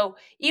people. So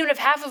even if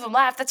half of them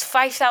laugh, that's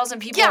 5,000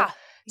 people. Yeah.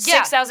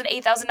 6,000,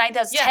 8,000,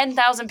 9,000,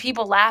 10,000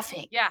 people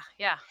laughing. Yeah.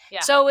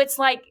 So it's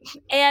like,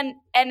 and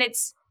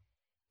it's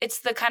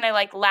the kind of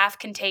like laugh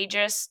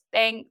contagious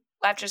thing.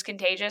 Laughter's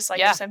contagious. Like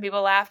if some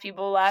people laugh.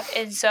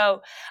 And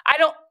so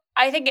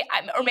I think,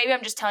 or maybe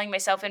I'm just telling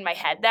myself in my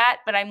head that,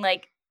 but I'm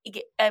like,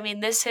 I mean,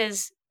 this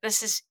is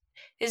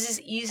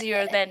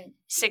easier than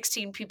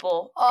 16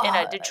 people in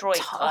a Detroit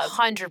club.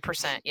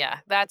 100%. Yeah.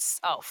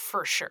 That's,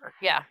 for sure.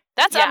 Yeah.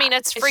 That's, I mean,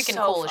 it's freaking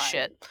so cool as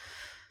shit.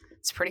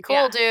 It's pretty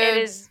cool, dude. It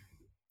is.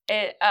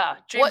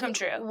 Dream come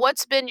true.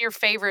 What's been your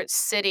favorite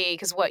city?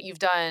 Because you've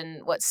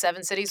done,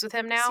 7 cities with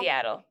him now?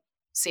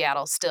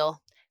 Seattle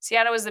still.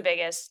 Seattle was the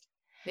biggest.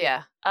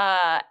 Yeah.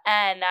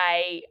 And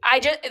I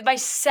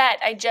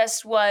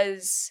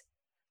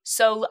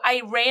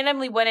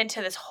randomly went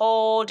into this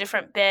whole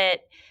different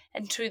bit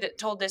and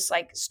told this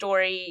like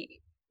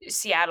story,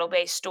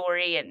 Seattle-based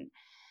story, and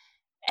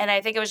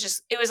I think it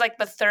was like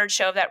the third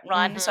show of that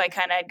run, so I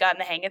kind of had gotten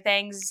the hang of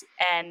things,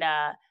 and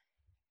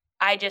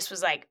I just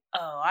was like,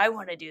 oh, I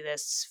want to do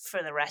this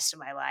for the rest of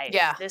my life.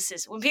 Yeah, this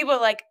is when people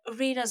are like,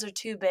 arenas are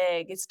too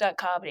big, it's not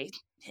comedy.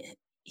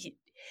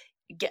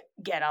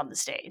 Get on the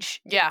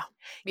stage. Yeah.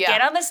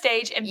 Get on the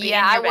stage and be in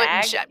your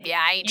bag.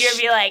 You'll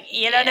be like,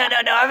 no,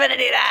 I'm going to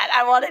do that.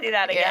 I want to do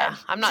that again. Yeah,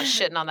 I'm not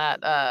shitting on that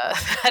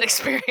that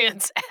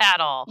experience at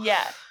all.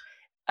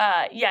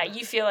 Yeah,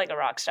 you feel like a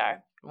rock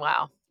star.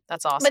 Wow,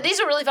 that's awesome. But these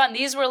were really fun.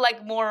 These were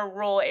like more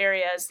rural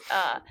areas,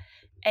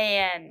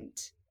 and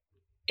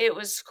it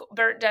was.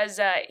 Bert does.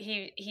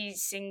 He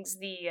sings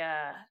the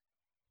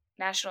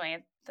national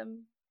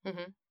anthem.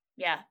 Mm-hmm.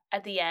 Yeah,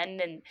 at the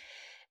end,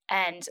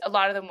 and a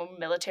lot of them were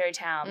military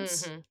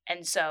towns,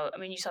 and so I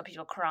mean, you saw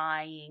people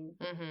crying,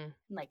 and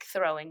like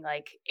throwing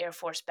like Air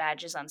Force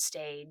badges on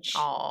stage.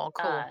 Oh,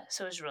 cool!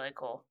 So it was really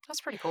cool.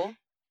 That's pretty cool.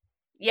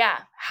 Yeah.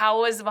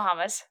 How was the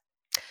Bahamas?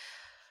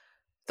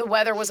 The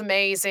weather was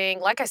amazing.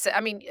 Like I said, I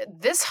mean,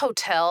 this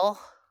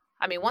hotel.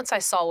 I mean, once I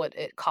saw what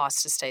it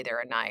cost to stay there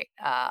a night,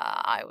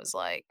 I was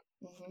like,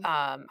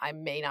 I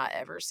may not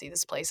ever see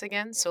this place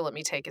again. So let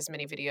me take as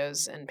many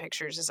videos and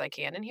pictures as I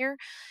can in here.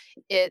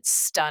 It's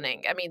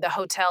stunning. I mean, the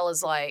hotel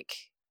is like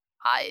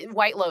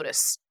White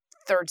Lotus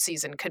 3rd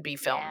season could be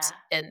filmed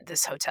in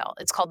this hotel.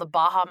 It's called the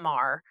Baha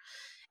Mar,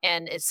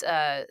 and it's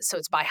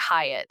it's by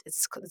Hyatt.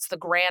 It's the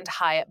Grand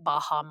Hyatt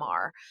Baha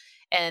Mar,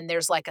 and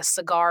there's like a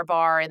cigar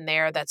bar in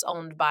there that's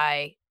owned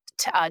by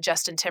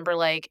Justin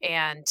Timberlake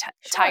and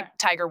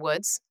Tiger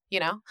Woods. You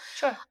know,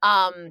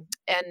 and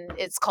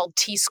it's called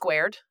T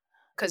Squared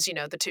because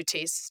the 2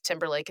 T's,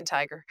 Timberlake and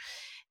Tiger.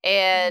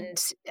 And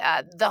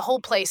the whole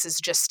place is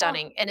just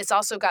stunning. And it's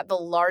also got the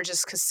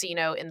largest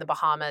casino in the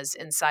Bahamas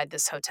inside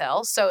this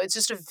hotel. So it's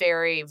just a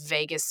very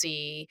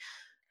Vegas-y,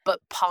 but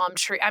palm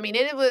tree. I mean,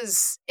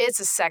 it's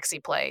a sexy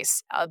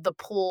place. The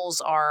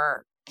pools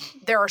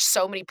there are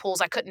so many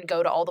pools. I couldn't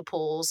go to all the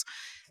pools.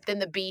 Then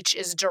the beach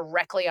is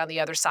directly on the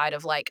other side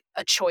of like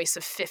a choice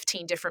of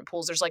 15 different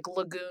pools. There's like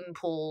lagoon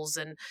pools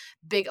and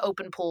big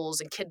open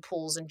pools and kid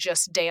pools and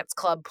just dance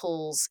club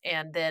pools.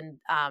 And then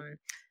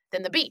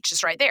the beach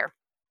is right there.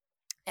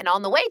 And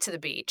on the way to the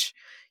beach,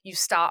 you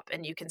stop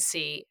and you can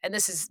see, and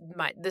this is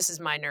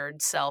my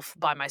nerd self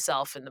by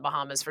myself in the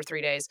Bahamas for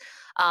 3 days.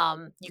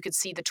 You could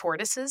see the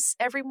tortoises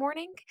every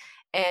morning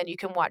and you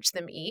can watch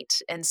them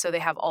eat. And so they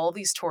have all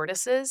these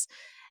tortoises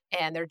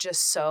and they're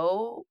just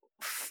so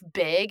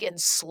big and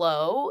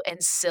slow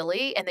and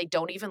silly, and they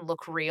don't even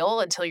look real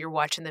until you're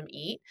watching them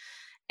eat.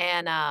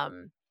 And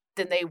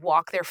then they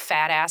walk their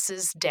fat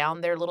asses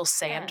down their little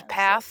sand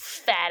path.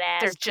 Fat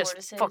ass They're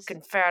tortoises. just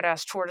fucking fat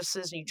ass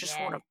tortoises, and you just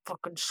want to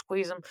fucking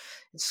squeeze them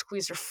and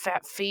squeeze their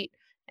fat feet.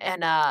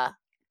 And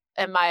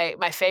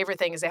my favorite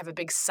thing is they have a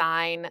big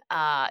sign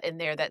in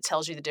there that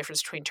tells you the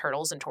difference between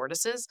turtles and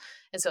tortoises.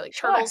 And so like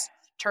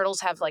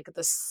turtles have like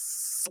the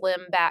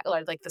slim back,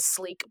 like the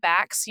sleek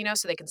backs, you know,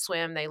 so they can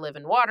swim. They live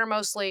in water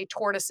mostly.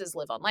 Tortoises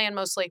live on land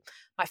mostly.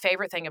 My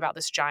favorite thing about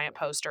this giant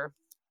poster,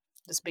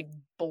 this big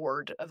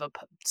board of a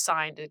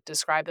sign to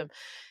describe them,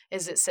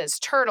 is it says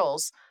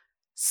turtles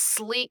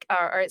sleek,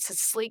 or it says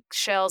sleek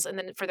shells, and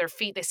then for their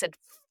feet they said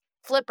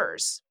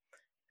flippers,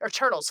 or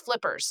turtles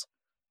flippers,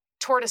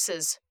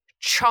 tortoises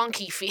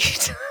chunky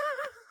feet.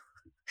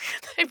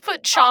 They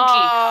put chunky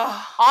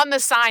on the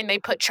sign. They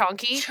put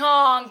chunky,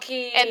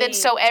 and then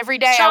so every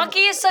day chunky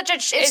is such a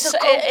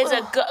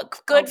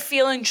good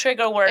feeling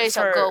trigger word. It's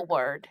a good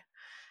word.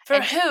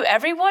 For who?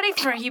 Everybody?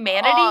 For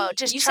humanity?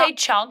 Just you say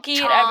chunky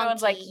and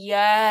everyone's like,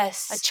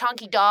 yes. A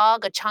chunky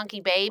dog, a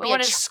chunky baby. I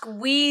want to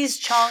squeeze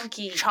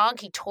chunky.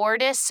 Chunky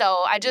tortoise. So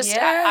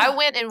I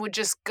went and would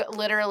just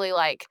literally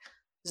like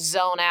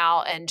zone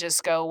out and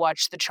just go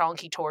watch the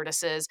chunky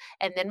tortoises.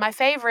 And then my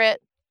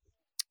favorite,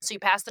 so you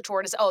pass the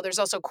tortoise. Oh, there's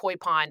also koi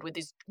pond with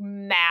these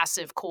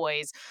massive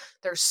kois.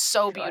 They're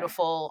so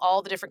beautiful,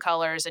 all the different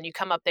colors. And you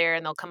come up there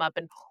and they'll come up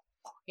and,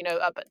 you know,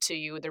 up to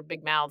you with their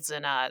big mouths.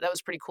 And that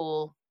was pretty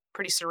cool.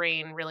 Pretty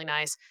serene, really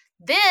nice.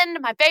 Then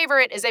my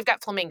favorite is they've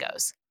got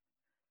flamingos.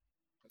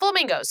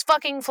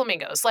 Fucking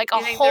flamingos. Like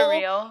you think they're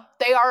real?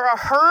 They are a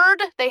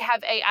herd. They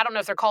have I don't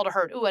know if they're called a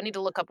herd. Ooh, I need to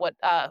look up what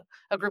a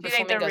group of flamingos. You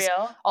think they're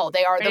real? Oh,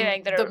 they are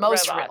the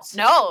most robots?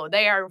 Real. No,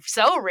 they are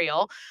so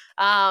real.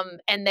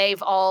 And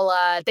they've all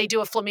they do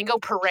a flamingo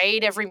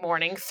parade every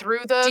morning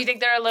through the. Do you think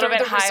they're a little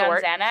bit high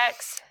resort. on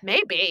Xanax?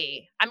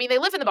 Maybe. I mean, they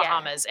live in the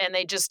Bahamas and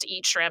they just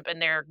eat shrimp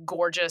and they're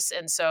gorgeous.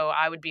 And so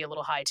I would be a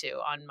little high too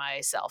on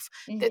myself.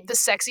 Mm-hmm. The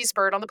sexiest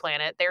bird on the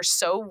planet. They're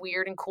so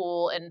weird and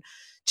cool and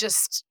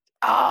just,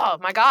 oh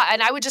my God.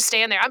 And I would just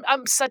stand there.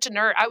 I'm such a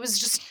nerd. I was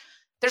just,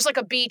 there's like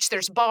a beach,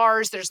 there's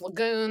bars, there's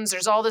lagoons,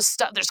 there's all this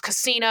stuff, there's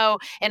casino.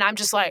 And I'm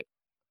just like,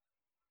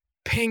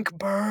 pink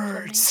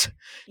birds.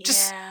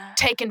 Just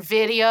taking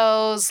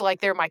videos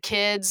like they're my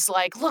kids.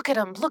 Like, look at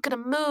them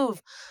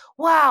move.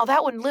 Wow,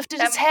 that one lifted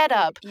its head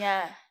up.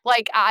 Yeah.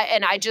 Like,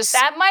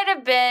 that might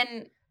have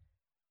been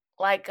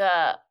like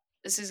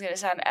this is going to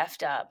sound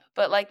effed up,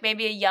 but like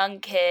maybe a young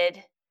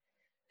kid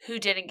who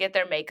didn't get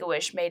their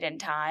Make-A-Wish made in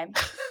time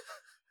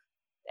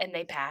and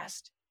they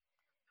passed.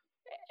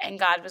 And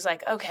God was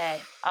like, okay,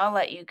 I'll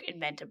let you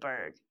invent a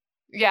bird.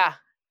 Yeah.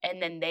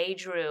 And then they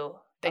drew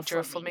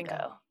a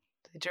flamingo.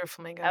 They drew a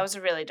flamingo. That was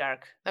a really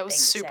dark. That was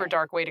super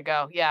dark way to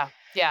go. Yeah,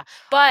 yeah.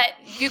 But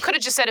you could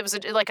have just said it was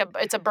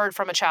it's a bird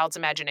from a child's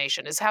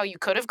imagination. Is how you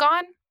could have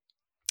gone.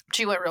 But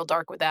you went real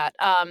dark with that,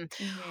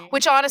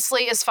 which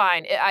honestly is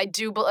fine. I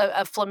do.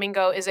 A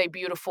flamingo is a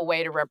beautiful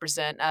way to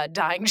represent a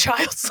dying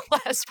child's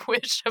last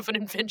wish of an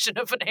invention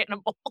of an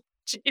animal.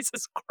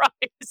 Jesus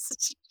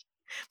Christ.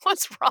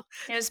 What's wrong?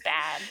 It was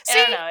bad. See,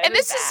 I don't know, and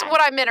this is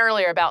what I meant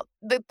earlier about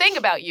the thing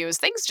about you is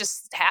things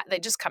just they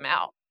just come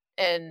out.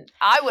 And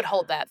I would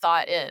hold that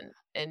thought in.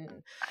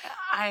 And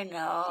I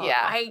know.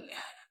 Yeah.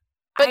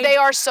 But they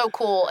are so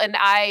cool. And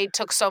I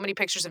took so many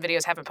pictures and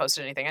videos, haven't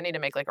posted anything. I need to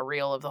make like a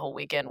reel of the whole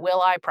weekend. Will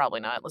I?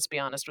 Probably not. Let's be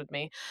honest with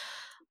me.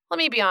 Let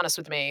me be honest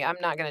with me. I'm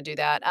not going to do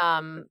that.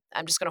 I'm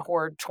just going to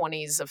hoard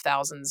 20s of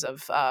thousands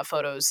of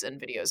photos and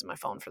videos in my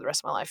phone for the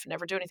rest of my life and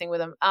never do anything with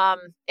them.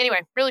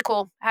 Anyway, really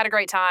cool. Had a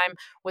great time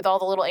with all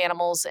the little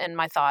animals and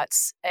my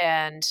thoughts.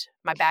 And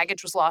my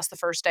baggage was lost the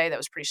first day. That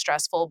was pretty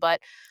stressful, but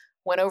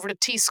went over to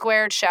T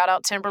Squared, shout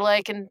out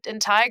Timberlake and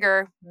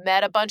Tiger,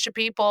 met a bunch of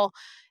people,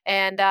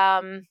 and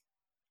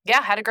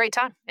had a great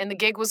time. And the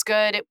gig was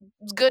good. It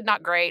was good,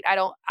 not great.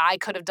 I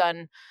could have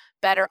done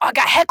better. I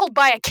got heckled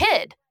by a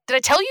kid. Did I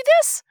tell you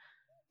this?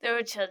 There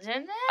were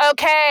children there?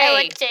 Okay. There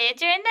were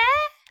children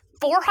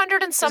there?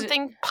 400 and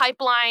something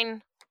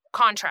pipeline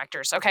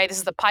contractors. Okay, this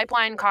is the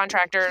pipeline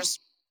contractors,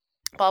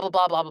 blah, blah,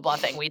 blah, blah, blah, blah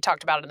thing. We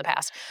talked about it in the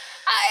past.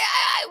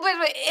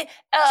 Wait.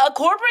 A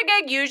corporate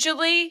gig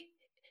usually...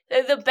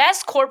 The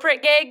best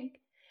corporate gig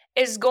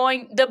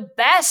the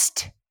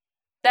best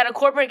that a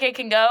corporate gig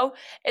can go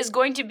is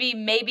going to be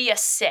maybe a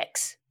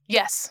 6.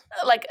 Yes.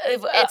 Like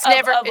it's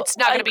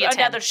not going to be a 10.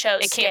 Another show.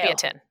 It can't be a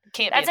 10.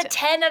 Can't That's be a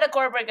 10 at a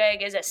corporate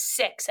gig is a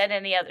 6 at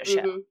any other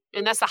show. Mm-hmm.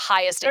 And that's the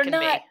highest it can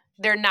be.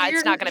 They're not.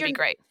 It's not going to be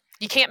great.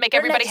 You can't make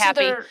everybody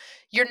happy.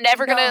 You're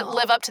never going to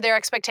live up to their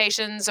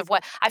expectations of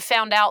what. I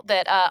found out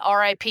that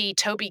R.I.P.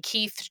 Toby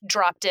Keith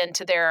dropped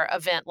into their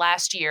event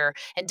last year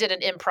and did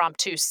an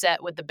impromptu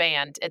set with the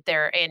band at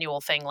their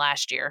annual thing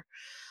last year.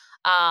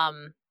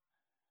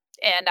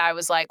 And I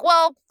was like,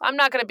 well, I'm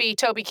not going to be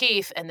Toby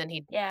Keith. And then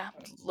he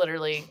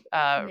literally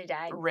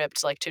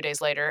ripped like 2 days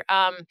later.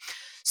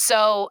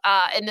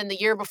 And then the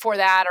year before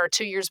that or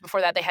 2 years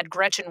before that, they had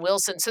Gretchen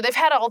Wilson. So they've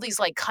had all these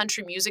like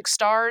country music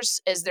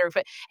stars as their,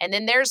 and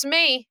then there's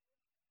me,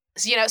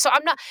 you know, so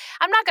I'm not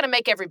going to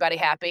make everybody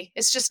happy.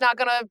 It's just not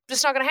going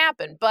to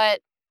happen. But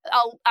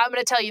I'm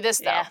going to tell you this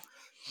though. Yeah.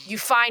 You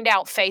find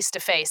out face to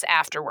face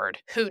afterward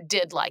who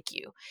did like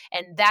you.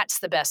 And that's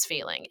the best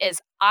feeling is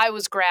I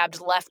was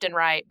grabbed left and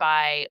right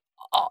by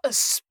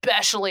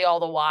especially all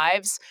the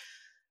wives.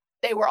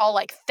 They were all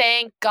like,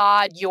 thank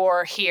God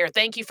you're here.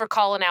 Thank you for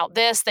calling out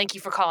this. Thank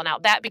you for calling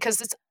out that. Because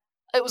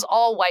it was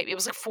all white. It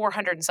was like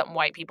 400 and something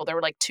white people. There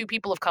were like 2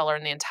 people of color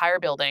in the entire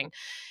building.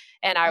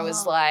 And I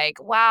was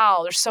like, wow,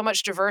 there's so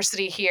much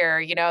diversity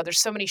here. You know, there's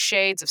so many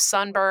shades of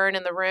sunburn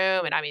in the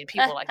room. And I mean,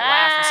 people like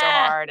laughing so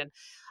hard.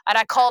 And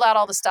I called out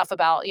all the stuff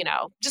about, you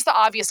know, just the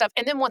obvious stuff.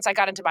 And then once I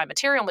got into my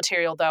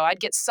material, though, I'd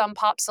get some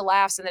pops of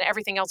laughs. And then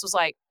everything else was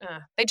like,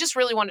 they just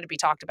really wanted to be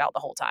talked about the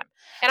whole time.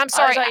 And I'm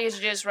sorry. I used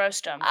to just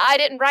roast them. I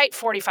didn't write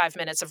 45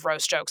 minutes of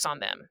roast jokes on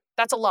them.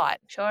 That's a lot.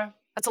 Sure.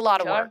 That's a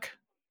lot of work,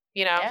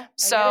 you know? Yeah,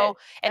 so,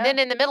 and then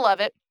in the middle of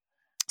it,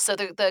 so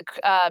the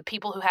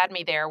people who had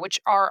me there,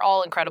 which are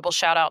all incredible,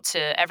 shout out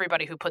to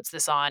everybody who puts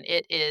this on.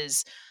 It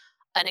is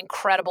an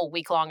incredible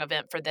week-long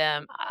event for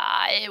them.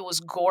 It was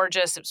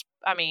gorgeous. It was,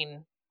 I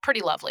mean,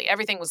 pretty lovely.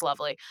 Everything was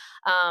lovely.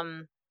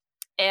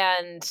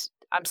 And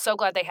I'm so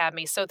glad they had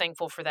me. So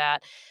thankful for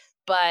that.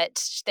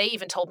 But they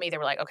even told me, they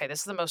were like, okay, this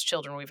is the most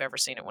children we've ever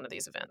seen at one of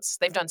these events.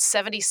 They've done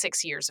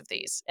 76 years of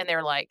these. And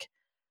they're like,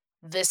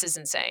 this is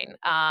insane.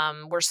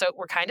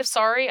 We're kind of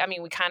sorry. I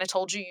mean, we kind of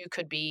told you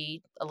could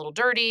be a little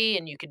dirty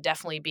and you could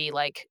definitely be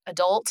like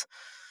adult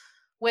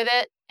with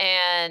it.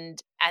 And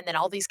then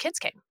all these kids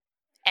came.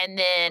 And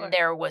then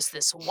there was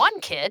this one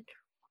kid,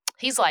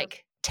 he's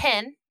like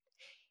 10.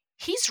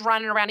 He's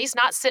running around. He's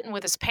not sitting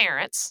with his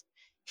parents.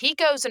 He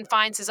goes and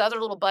finds his other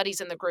little buddies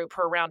in the group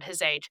who are around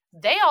his age.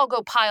 They all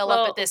go pile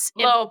up at this.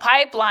 Little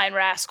pipeline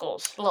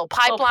rascals. Little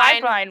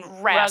pipeline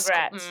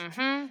rugrats.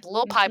 Mm-hmm.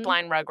 Little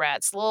pipeline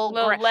rugrats. Little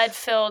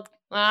lead-filled.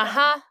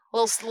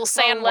 Little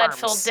sandworms.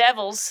 Lead-filled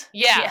devils.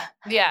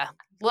 Yeah.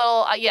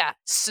 Little,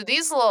 So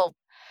these little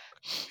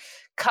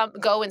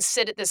go and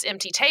sit at this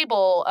empty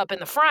table up in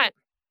the front.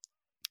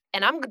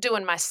 And I'm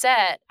doing my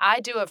set. I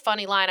do a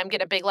funny line. I'm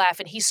getting a big laugh.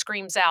 And he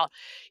screams out,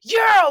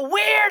 "You're a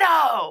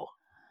weirdo."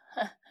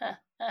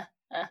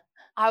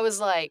 I was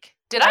like,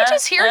 did I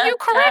just hear you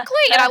correctly?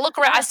 And I look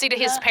around. I see that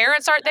his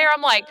parents aren't there.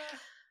 I'm like,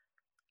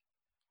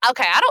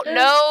 okay, I don't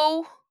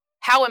know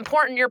how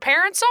important your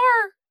parents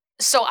are,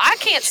 so I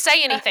can't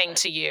say anything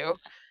to you.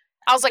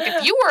 I was like,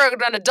 if you were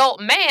an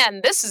adult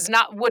man, this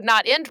would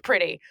not end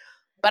pretty.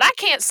 But I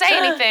can't say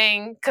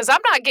anything because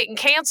I'm not getting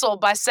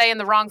canceled by saying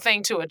the wrong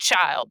thing to a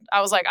child.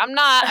 I was like, you're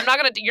not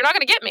going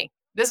to get me.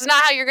 This is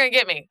not how you're going to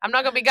get me. I'm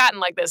not going to be gotten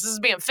like this. This is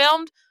being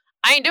filmed.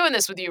 I ain't doing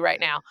this with you right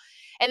now.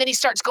 And then he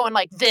starts going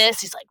like this.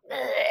 He's like, I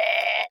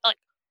was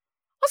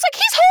like,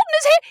 he's holding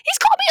his head. He's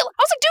called me. I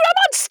was like, dude, I'm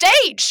on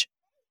stage.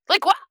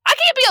 Like, what? I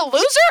can't be a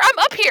loser. I'm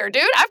up here,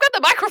 dude. I've got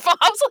the microphone.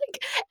 I was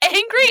like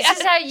angry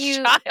as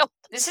a child.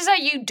 This is how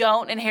you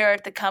don't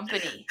inherit the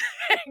company.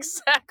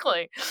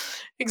 Exactly.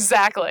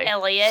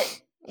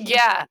 Elliot.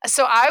 Yeah.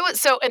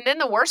 And then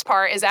the worst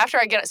part is after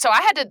I get it. So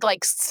I had to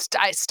like,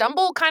 I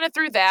stumble kind of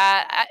through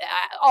that.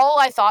 All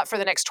I thought for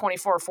the next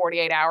 24 or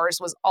 48 hours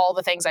was all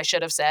the things I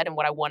should have said and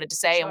what I wanted to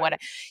say and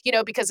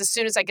because as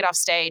soon as I get off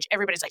stage,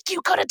 everybody's like, you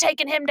could have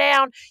taken him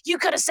down. You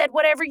could have said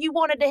whatever you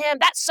wanted to him.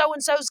 That's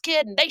so-and-so's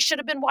kid. And they should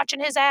have been watching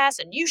his ass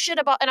and you should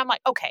have. And I'm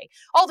like, okay,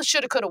 all the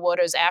shoulda, coulda,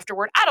 wouldas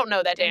afterward. I don't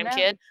know that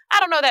kid. I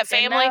don't know that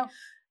family.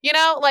 You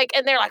know, like,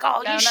 and they're like,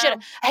 oh, you should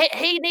have,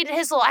 he needed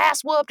his little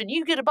ass whooped and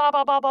you get a blah,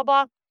 blah, blah, blah,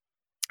 blah.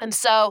 And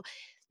so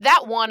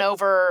that won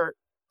over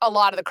a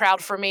lot of the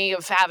crowd for me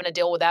of having to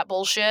deal with that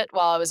bullshit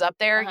while I was up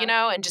there, you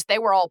know, and just, they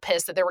were all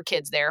pissed that there were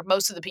kids there.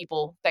 Most of the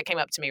people that came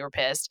up to me were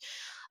pissed.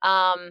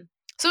 So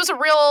it was a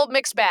real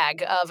mixed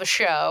bag of a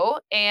show.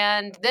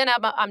 And then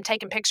I'm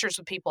taking pictures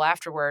with people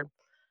afterward.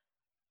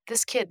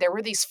 This kid, there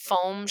were these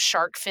foam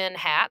shark fin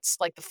hats,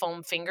 like the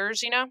foam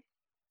fingers, you know.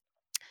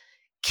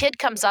 Kid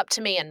comes up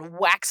to me and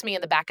whacks me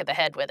in the back of the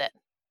head with it.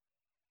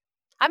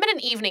 I'm in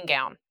an evening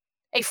gown,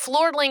 a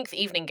floor-length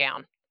evening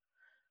gown.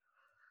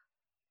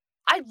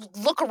 I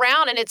look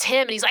around and it's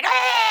him and he's like,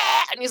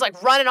 ah! And he's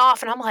like running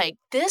off. And I'm like,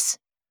 this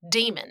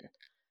demon.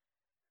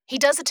 He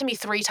does it to me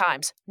 3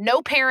 times.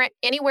 No parent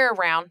anywhere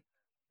around.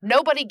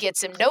 Nobody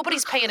gets him.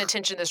 Nobody's paying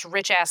attention to this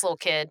rich-ass little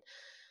kid.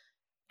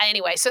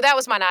 Anyway, so that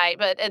was my night.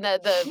 But and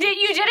the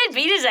You didn't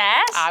beat his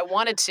ass? I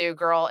wanted to,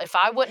 girl. If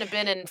I wouldn't have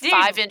been in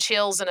 5-inch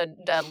heels and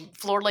a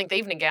floor-length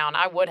evening gown,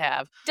 I would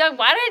have. Doug,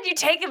 why didn't you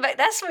take him back?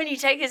 That's when you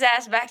take his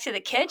ass back to the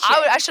kitchen.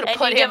 I should have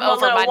put him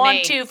over my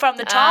knee. 1-2 from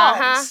the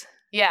tongs.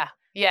 Yeah.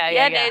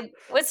 Dude,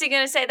 what's he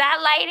gonna say?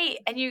 That lady,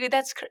 and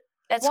that's crazy.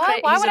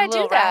 Why would I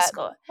do that?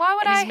 Rascal. Why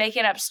would He's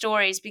making up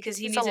stories because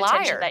he needs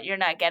attention that you're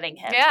not getting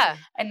him. Yeah,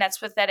 and that's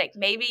pathetic.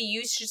 Maybe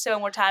you should spend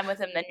more time with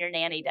him than your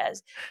nanny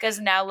does. Because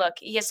now look,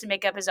 he has to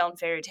make up his own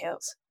fairy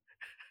tales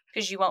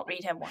because you won't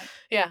read him one.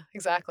 Yeah,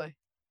 exactly.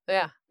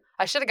 Yeah,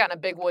 I should have gotten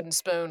a big wooden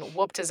spoon,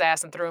 whooped his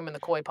ass, and threw him in the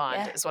koi pond.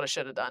 Yeah. Is what I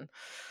should have done.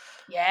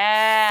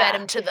 Yeah, fed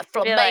him to the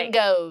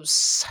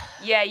flamingos.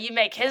 You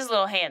make his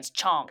little hands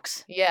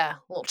chonks. Yeah,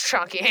 little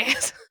chunky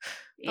hands.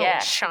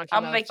 Chunky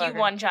I'm gonna make you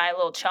one giant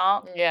little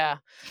chonk. Yeah.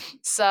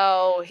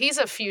 So he's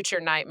a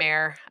future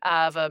nightmare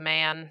of a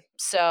man.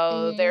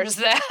 So there's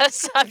that.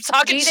 I'm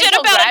talking shit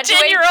about a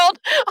 10-year-old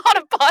on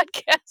a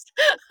podcast.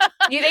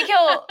 You think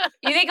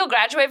he'll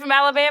graduate from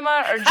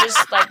Alabama or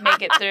just like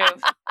make it through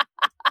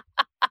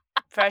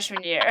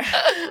freshman year?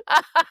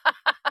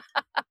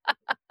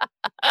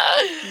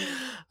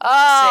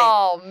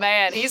 Oh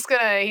man, he's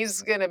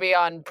gonna be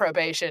on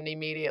probation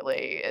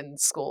immediately in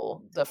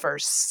school the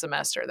first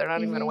semester. They're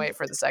not even gonna wait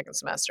for the second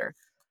semester.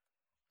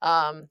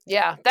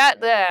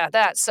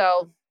 That.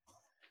 So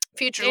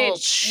future little.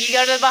 You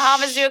go to the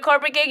Bahamas, do a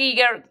corporate gig, you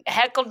get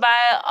heckled by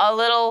a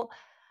little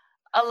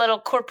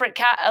corporate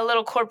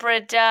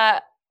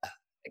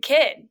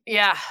kid.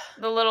 Yeah,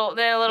 the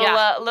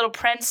little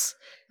prince.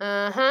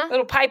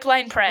 Little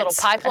pipeline prince.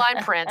 Little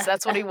pipeline prince.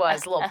 That's what he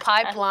was. Little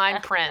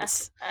pipeline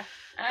prince.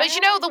 But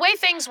the way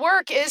things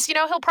work is,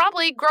 he'll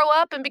probably grow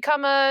up and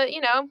become a,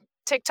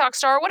 TikTok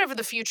star, whatever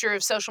the future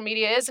of social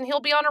media is, and he'll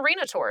be on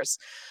arena tours.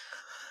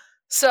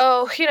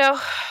 So,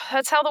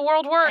 that's how the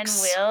world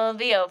works. And we'll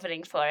be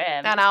opening for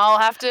him. And I'll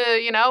have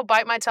to,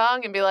 bite my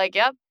tongue and be like,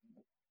 yep,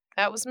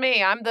 that was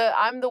me. I'm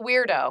the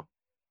weirdo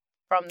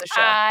from the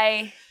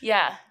show.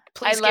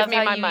 Please give me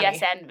my money.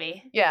 Yes, and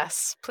me.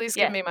 Yes, please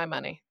give me my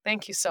money.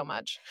 Thank you so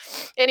much.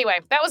 Anyway,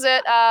 that was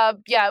it.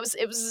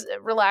 It was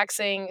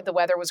relaxing. The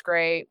weather was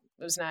great.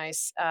 It was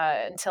nice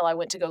until I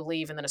went to go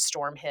leave, and then a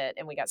storm hit,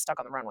 and we got stuck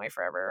on the runway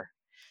forever.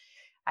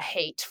 I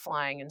hate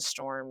flying in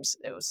storms.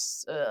 It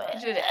was. I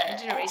did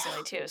it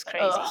recently too. It was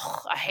crazy.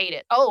 I hate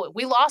it. Oh,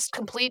 we lost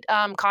complete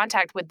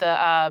contact with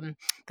the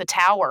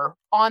tower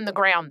on the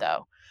ground,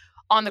 though.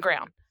 On the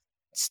ground,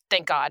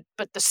 thank God.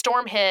 But the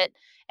storm hit.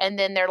 And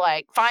then they're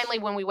like, finally,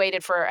 when we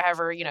waited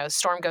forever,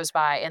 storm goes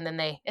by, and then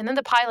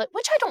the pilot,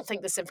 which I don't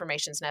think this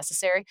information is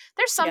necessary.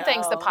 There's some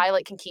things the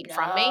pilot can keep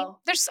from me.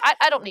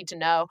 I don't need to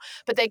know,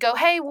 but they go,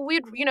 hey,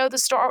 well,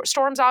 the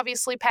storm's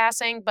obviously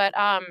passing, but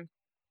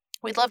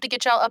we'd love to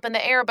get y'all up in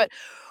the air, but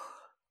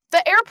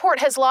the airport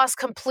has lost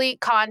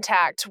complete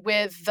contact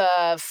with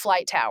the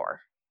flight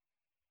tower.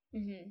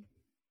 Mm-hmm.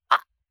 I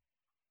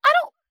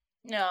don't.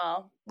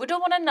 No, we don't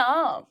want to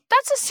know.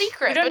 That's a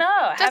secret. We don't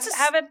know.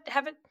 Have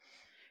it.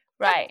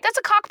 Right. That's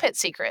a cockpit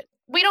secret.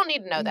 We don't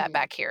need to know that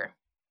back here.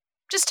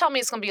 Just tell me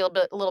it's going to be a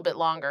little bit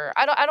longer.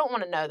 I don't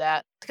want to know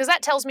that because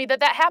that tells me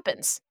that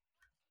happens.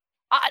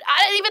 I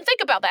didn't even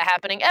think about that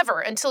happening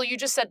ever until you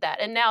just said that,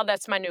 and now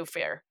that's my new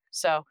fear.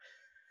 So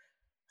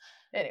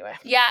anyway.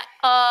 Yeah,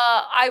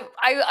 I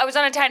was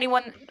on a tiny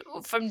one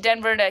from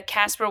Denver to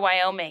Casper,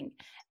 Wyoming,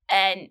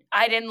 and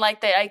I didn't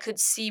like that I could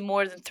see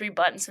more than 3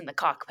 buttons in the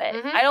cockpit.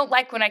 Mm-hmm. I don't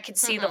like when I could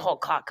see the whole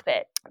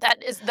cockpit.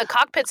 The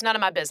cockpit's none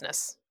of my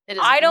business. It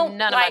is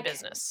none of my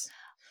business.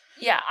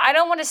 Yeah, I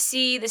don't want to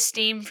see the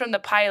steam from the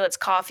pilot's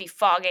coffee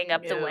fogging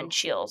up the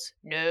windshields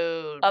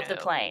of the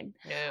plane.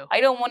 No.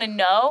 I don't want to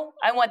know.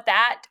 I want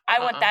that. I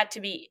want that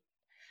to be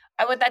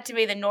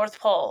the North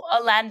Pole,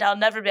 a land I'll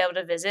never be able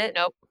to visit.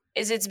 Nope.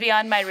 It's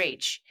beyond my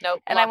reach.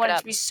 Nope. And I want it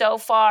to be so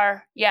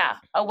far,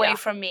 away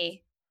from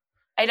me.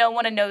 I don't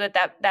want to know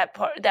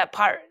that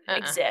part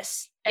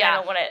exists. And I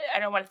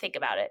don't want to think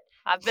about it.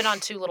 I've been on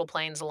 2 little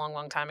planes a long,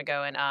 long time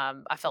ago, and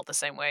I felt the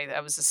same way.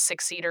 I was a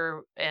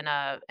 6-seater and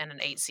an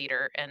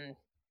 8-seater, and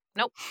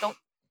nope, don't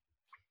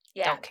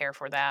care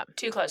for that.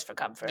 Too close for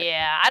comfort.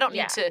 Yeah, I don't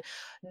need to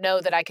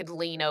know that I could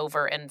lean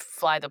over and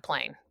fly the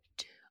plane.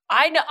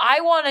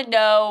 I want to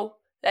know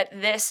that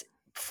this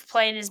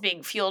plane is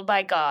being fueled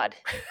by God.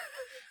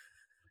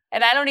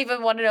 And I don't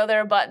even want to know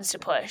there are buttons to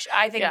push.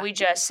 I think we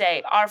just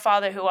say, Our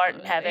Father who art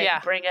in heaven,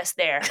 bring us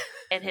there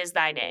in his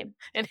thy name.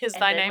 In his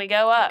thy name? We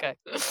go up. Okay.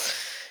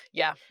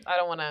 Yeah, I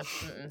don't want to.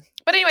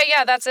 But anyway,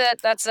 that's it.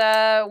 That's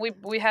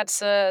we had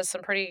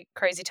some pretty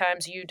crazy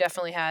times. You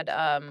definitely had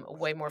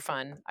way more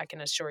fun. I can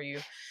assure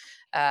you.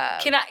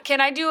 Can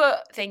I do a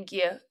thank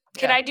you?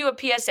 Can I do a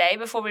PSA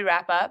before we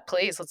wrap up?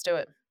 Please, let's do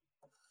it.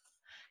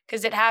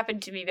 Because it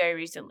happened to me very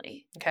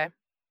recently. Okay.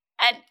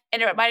 And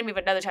it reminded me of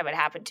another time it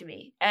happened to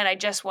me. And I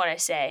just want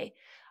to say,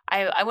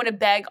 I want to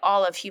beg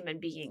all of human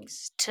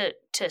beings to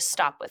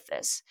stop with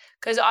this.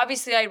 Because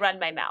obviously I run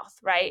my mouth,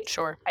 right?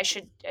 Sure. I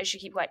should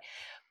keep quiet.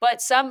 But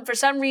for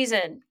some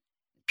reason,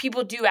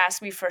 people do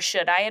ask me for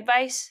should I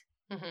advice.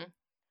 Mm-hmm.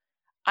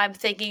 I'm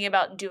thinking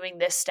about doing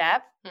this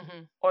step,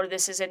 or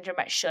this is into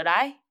my should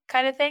I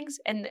kind of things.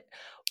 And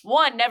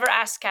one, never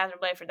asked Catherine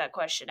Blanford that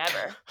question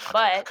ever,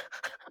 but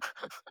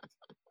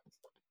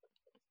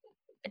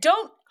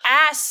don't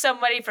ask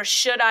somebody for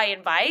should I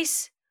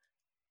advice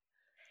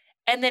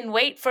and then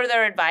wait for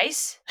their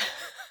advice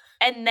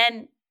and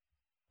then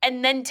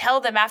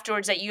tell them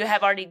afterwards that you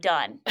have already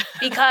done,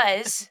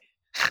 because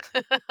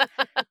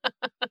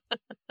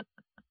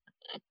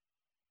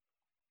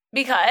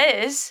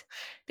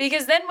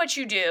then what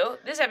you do,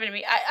 this happened to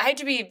me, I had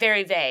to be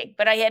very vague,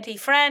 but I had a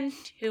friend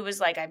who was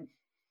like, I'm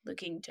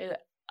looking to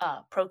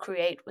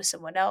procreate with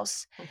someone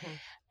else.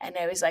 And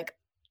I was like,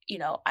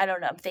 I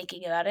don't know, I'm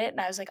thinking about it.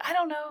 And I was like, I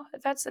don't know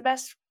if that's the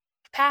best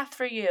path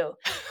for you.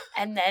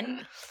 And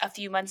then a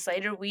few months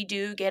later, we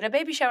do get a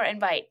baby shower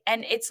invite.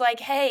 And it's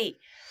like, hey,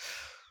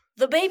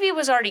 the baby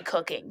was already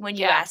cooking when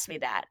you asked me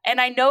that.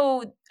 And I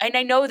know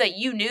that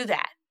you knew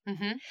that.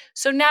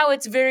 So now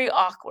it's very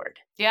awkward.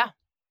 Yeah.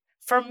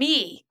 For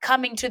me,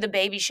 coming to the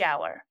baby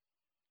shower.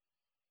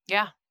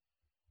 Yeah.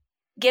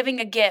 Giving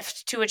a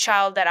gift to a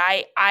child that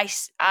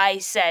I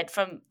said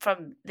from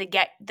the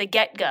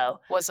get-go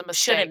was a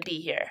mistake. Shouldn't be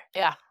here.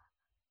 Yeah.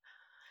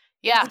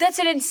 Yeah. That's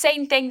an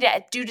insane thing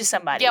to do to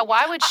somebody. Yeah,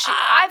 why would she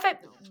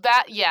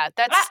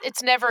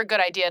it's never a good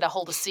idea to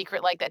hold a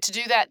secret like that. To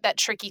do that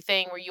tricky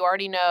thing where you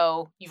already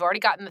know, you've already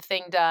gotten the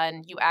thing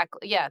done,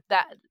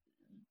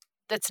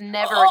 that's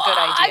never a good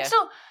idea.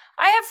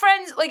 I have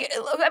friends,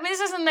 this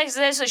isn't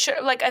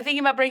necessarily like I'm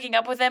thinking about breaking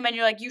up with them, and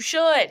you're like, you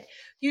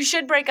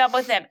should break up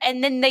with them,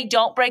 and then they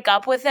don't break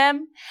up with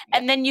them,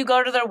 and then you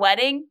go to their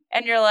wedding,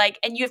 and you're like,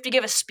 and you have to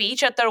give a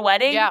speech at their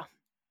wedding,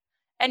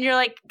 and you're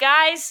like,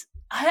 guys,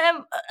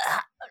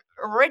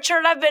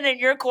 Richard, I've been in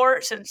your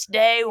court since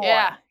day one.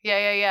 Yeah.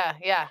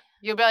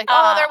 You'll be like,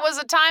 there was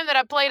a time that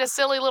I played a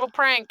silly little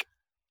prank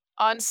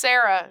on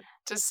Sarah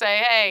to say,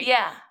 hey,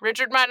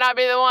 Richard might not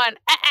be the one.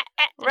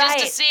 Right.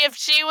 Just to see if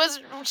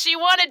she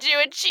wanted you,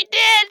 and she did.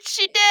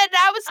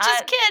 I was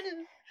just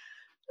kidding.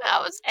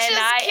 And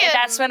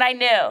that's when I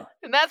knew.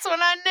 And that's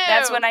when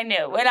I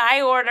knew. When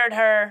I ordered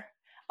her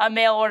a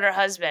mail order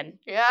husband.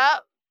 Yeah.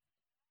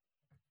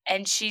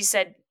 And she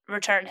said,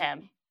 return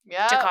him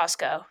to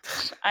Costco.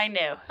 I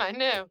knew.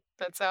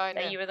 That's how I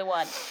knew. That you were the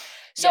one.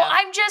 So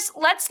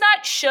let's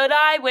not should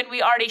I when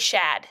we already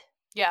shad.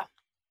 Yeah.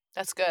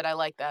 That's good. I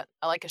like that.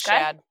 I like a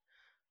shad.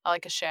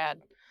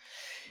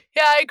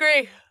 Yeah,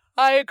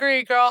 I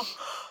agree, girl.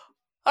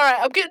 All right,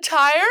 I'm getting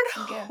tired.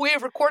 Okay. We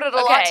have recorded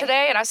a lot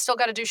today, and I still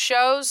got to do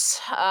shows.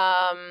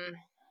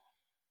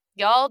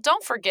 Y'all,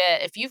 don't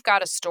forget, if you've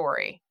got a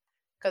story,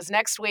 because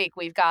next week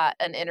we've got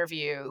an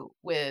interview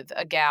with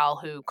a gal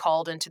who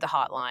called into the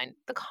hotline.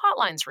 The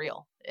hotline's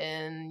real,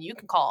 and you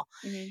can call.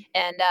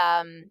 And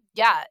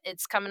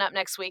it's coming up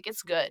next week.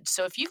 It's good.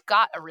 So if you've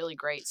got a really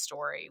great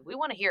story, we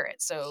want to hear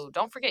it. So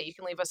don't forget, you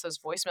can leave us those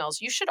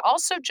voicemails. You should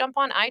also jump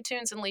on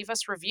iTunes and leave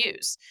us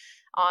reviews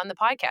on the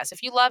podcast.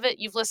 If you love it,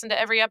 you've listened to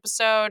every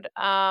episode,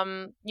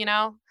 the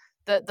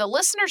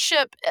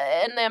listenership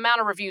and the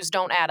amount of reviews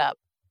don't add up.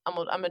 I'm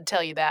going to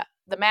tell you that.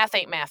 The math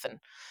ain't mathin'.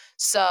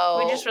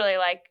 So we just really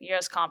like your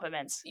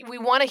compliments. We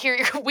want to hear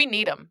we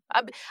need them.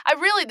 I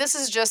really, this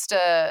is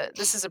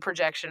a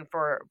projection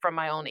from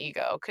my own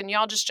ego. Can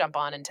y'all just jump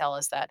on and tell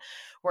us that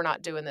we're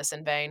not doing this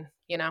in vain?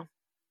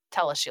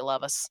 Tell us you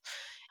love us.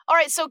 All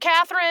right, so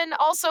Catherine,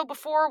 also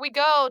before we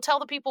go, tell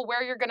the people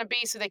where you're going to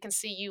be so they can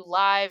see you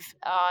live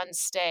on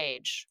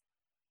stage.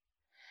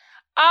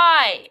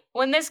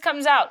 When this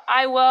comes out,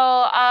 I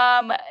will,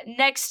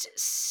 next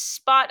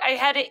spot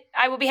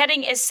I will be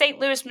heading is St.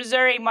 Louis,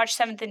 Missouri, March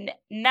 7th and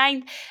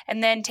 9th,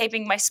 and then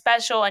taping my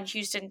special in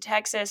Houston,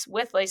 Texas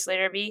with Lace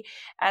Larrabee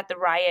at the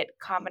Riot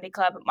Comedy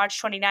Club,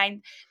 March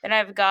 29th. Then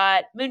I've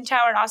got Moon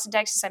Tower in Austin,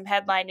 Texas. I'm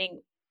headlining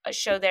a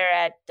show there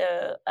at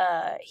the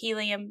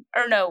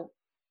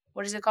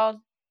what is it called?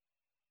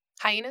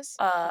 Hyenas?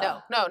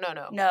 No.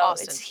 No,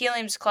 Austin. it's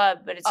Helium's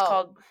Club, but it's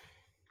called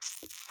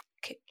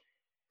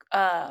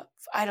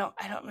I don't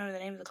remember the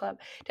name of the club.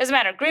 Doesn't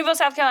matter. Greenville,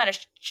 South Carolina,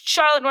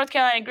 Charlotte, North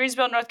Carolina,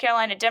 Greensboro, North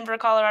Carolina, Denver,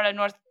 Colorado,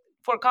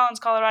 Fort Collins,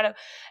 Colorado,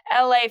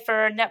 LA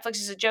for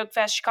Netflix's A Joke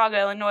Fest, Chicago,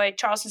 Illinois,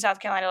 Charleston, South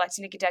Carolina,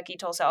 Lexington, Kentucky,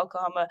 Tulsa,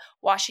 Oklahoma,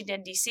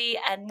 Washington, D.C.,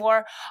 and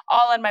more,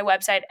 all on my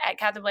website at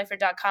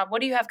catherineblanford.com.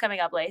 What do you have coming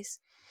up, Lace?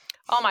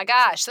 Oh my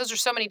gosh, those are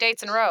so many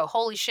dates in a row.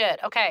 Holy shit.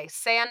 Okay,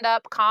 Stand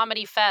Up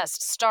Comedy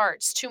Fest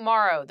starts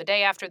tomorrow, the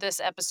day after this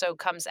episode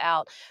comes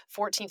out,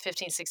 14th,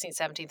 15th, 16th,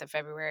 17th of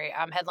February.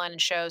 I'm headlining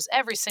shows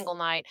every single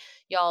night.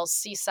 Y'all,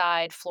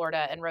 Seaside,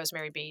 Florida, and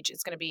Rosemary Beach.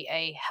 It's going to be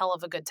a hell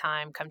of a good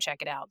time. Come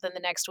check it out. Then the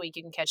next week,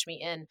 you can catch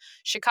me in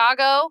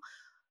Chicago.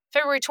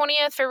 February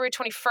 20th, February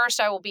 21st,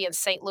 I will be in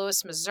St.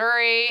 Louis,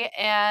 Missouri.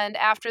 And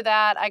after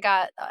that, I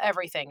got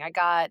everything. I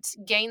got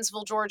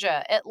Gainesville,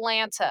 Georgia,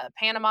 Atlanta,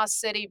 Panama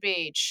City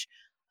Beach.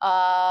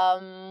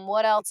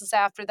 What else is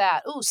after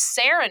that? Ooh,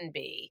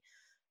 Serenbe,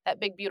 that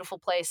big, beautiful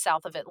place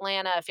south of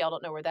Atlanta. If y'all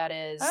don't know where that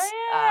is. Oh,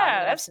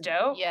 yeah, that's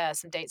dope. Yeah,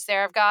 some dates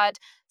there. I've got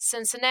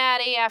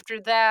Cincinnati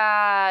after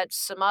that,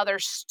 some other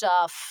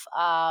stuff.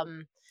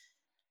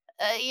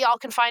 y'all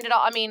can find it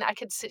all. I mean, I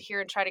could sit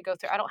here and try to go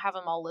through. I don't have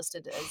them all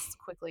listed as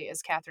quickly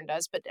as Catherine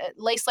does, but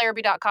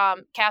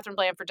lacelarrabee.com,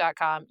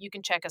 catherineblanford.com. You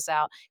can check us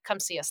out. Come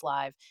see us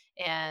live.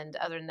 And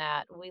other than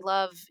that, we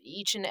love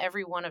each and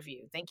every one of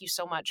you. Thank you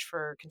so much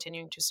for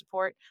continuing to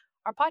support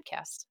our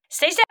podcast.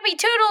 Stay stabby,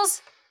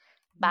 toodles.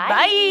 Bye.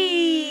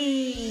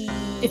 Bye.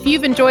 If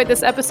you've enjoyed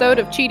this episode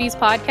of Cheaties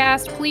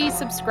Podcast, please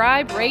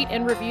subscribe, rate,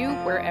 and review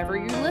wherever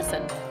you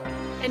listen.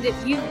 And if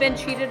you've been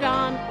cheated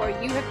on or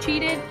you have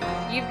cheated,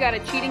 you've got a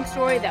cheating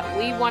story that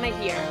we want to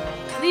hear.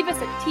 Leave us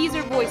a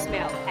teaser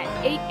voicemail at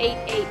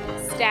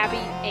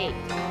 888-STABBY-8.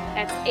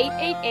 That's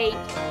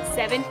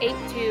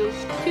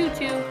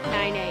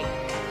 888-782-2298.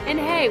 And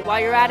hey, while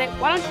you're at it,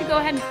 why don't you go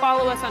ahead and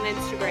follow us on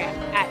Instagram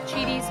at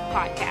Cheaties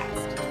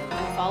Podcast.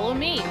 And follow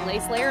me,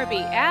 Lace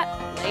Larrabee, at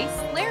Lace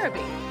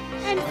Larrabee.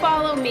 And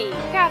follow me,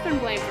 Catherine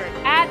Blanford,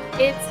 at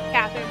It's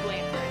Catherine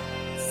Blanford.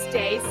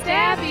 Stay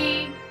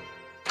stabby!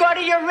 Go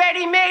to your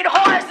ready-made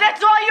horse.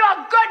 That's all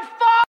you're good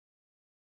for.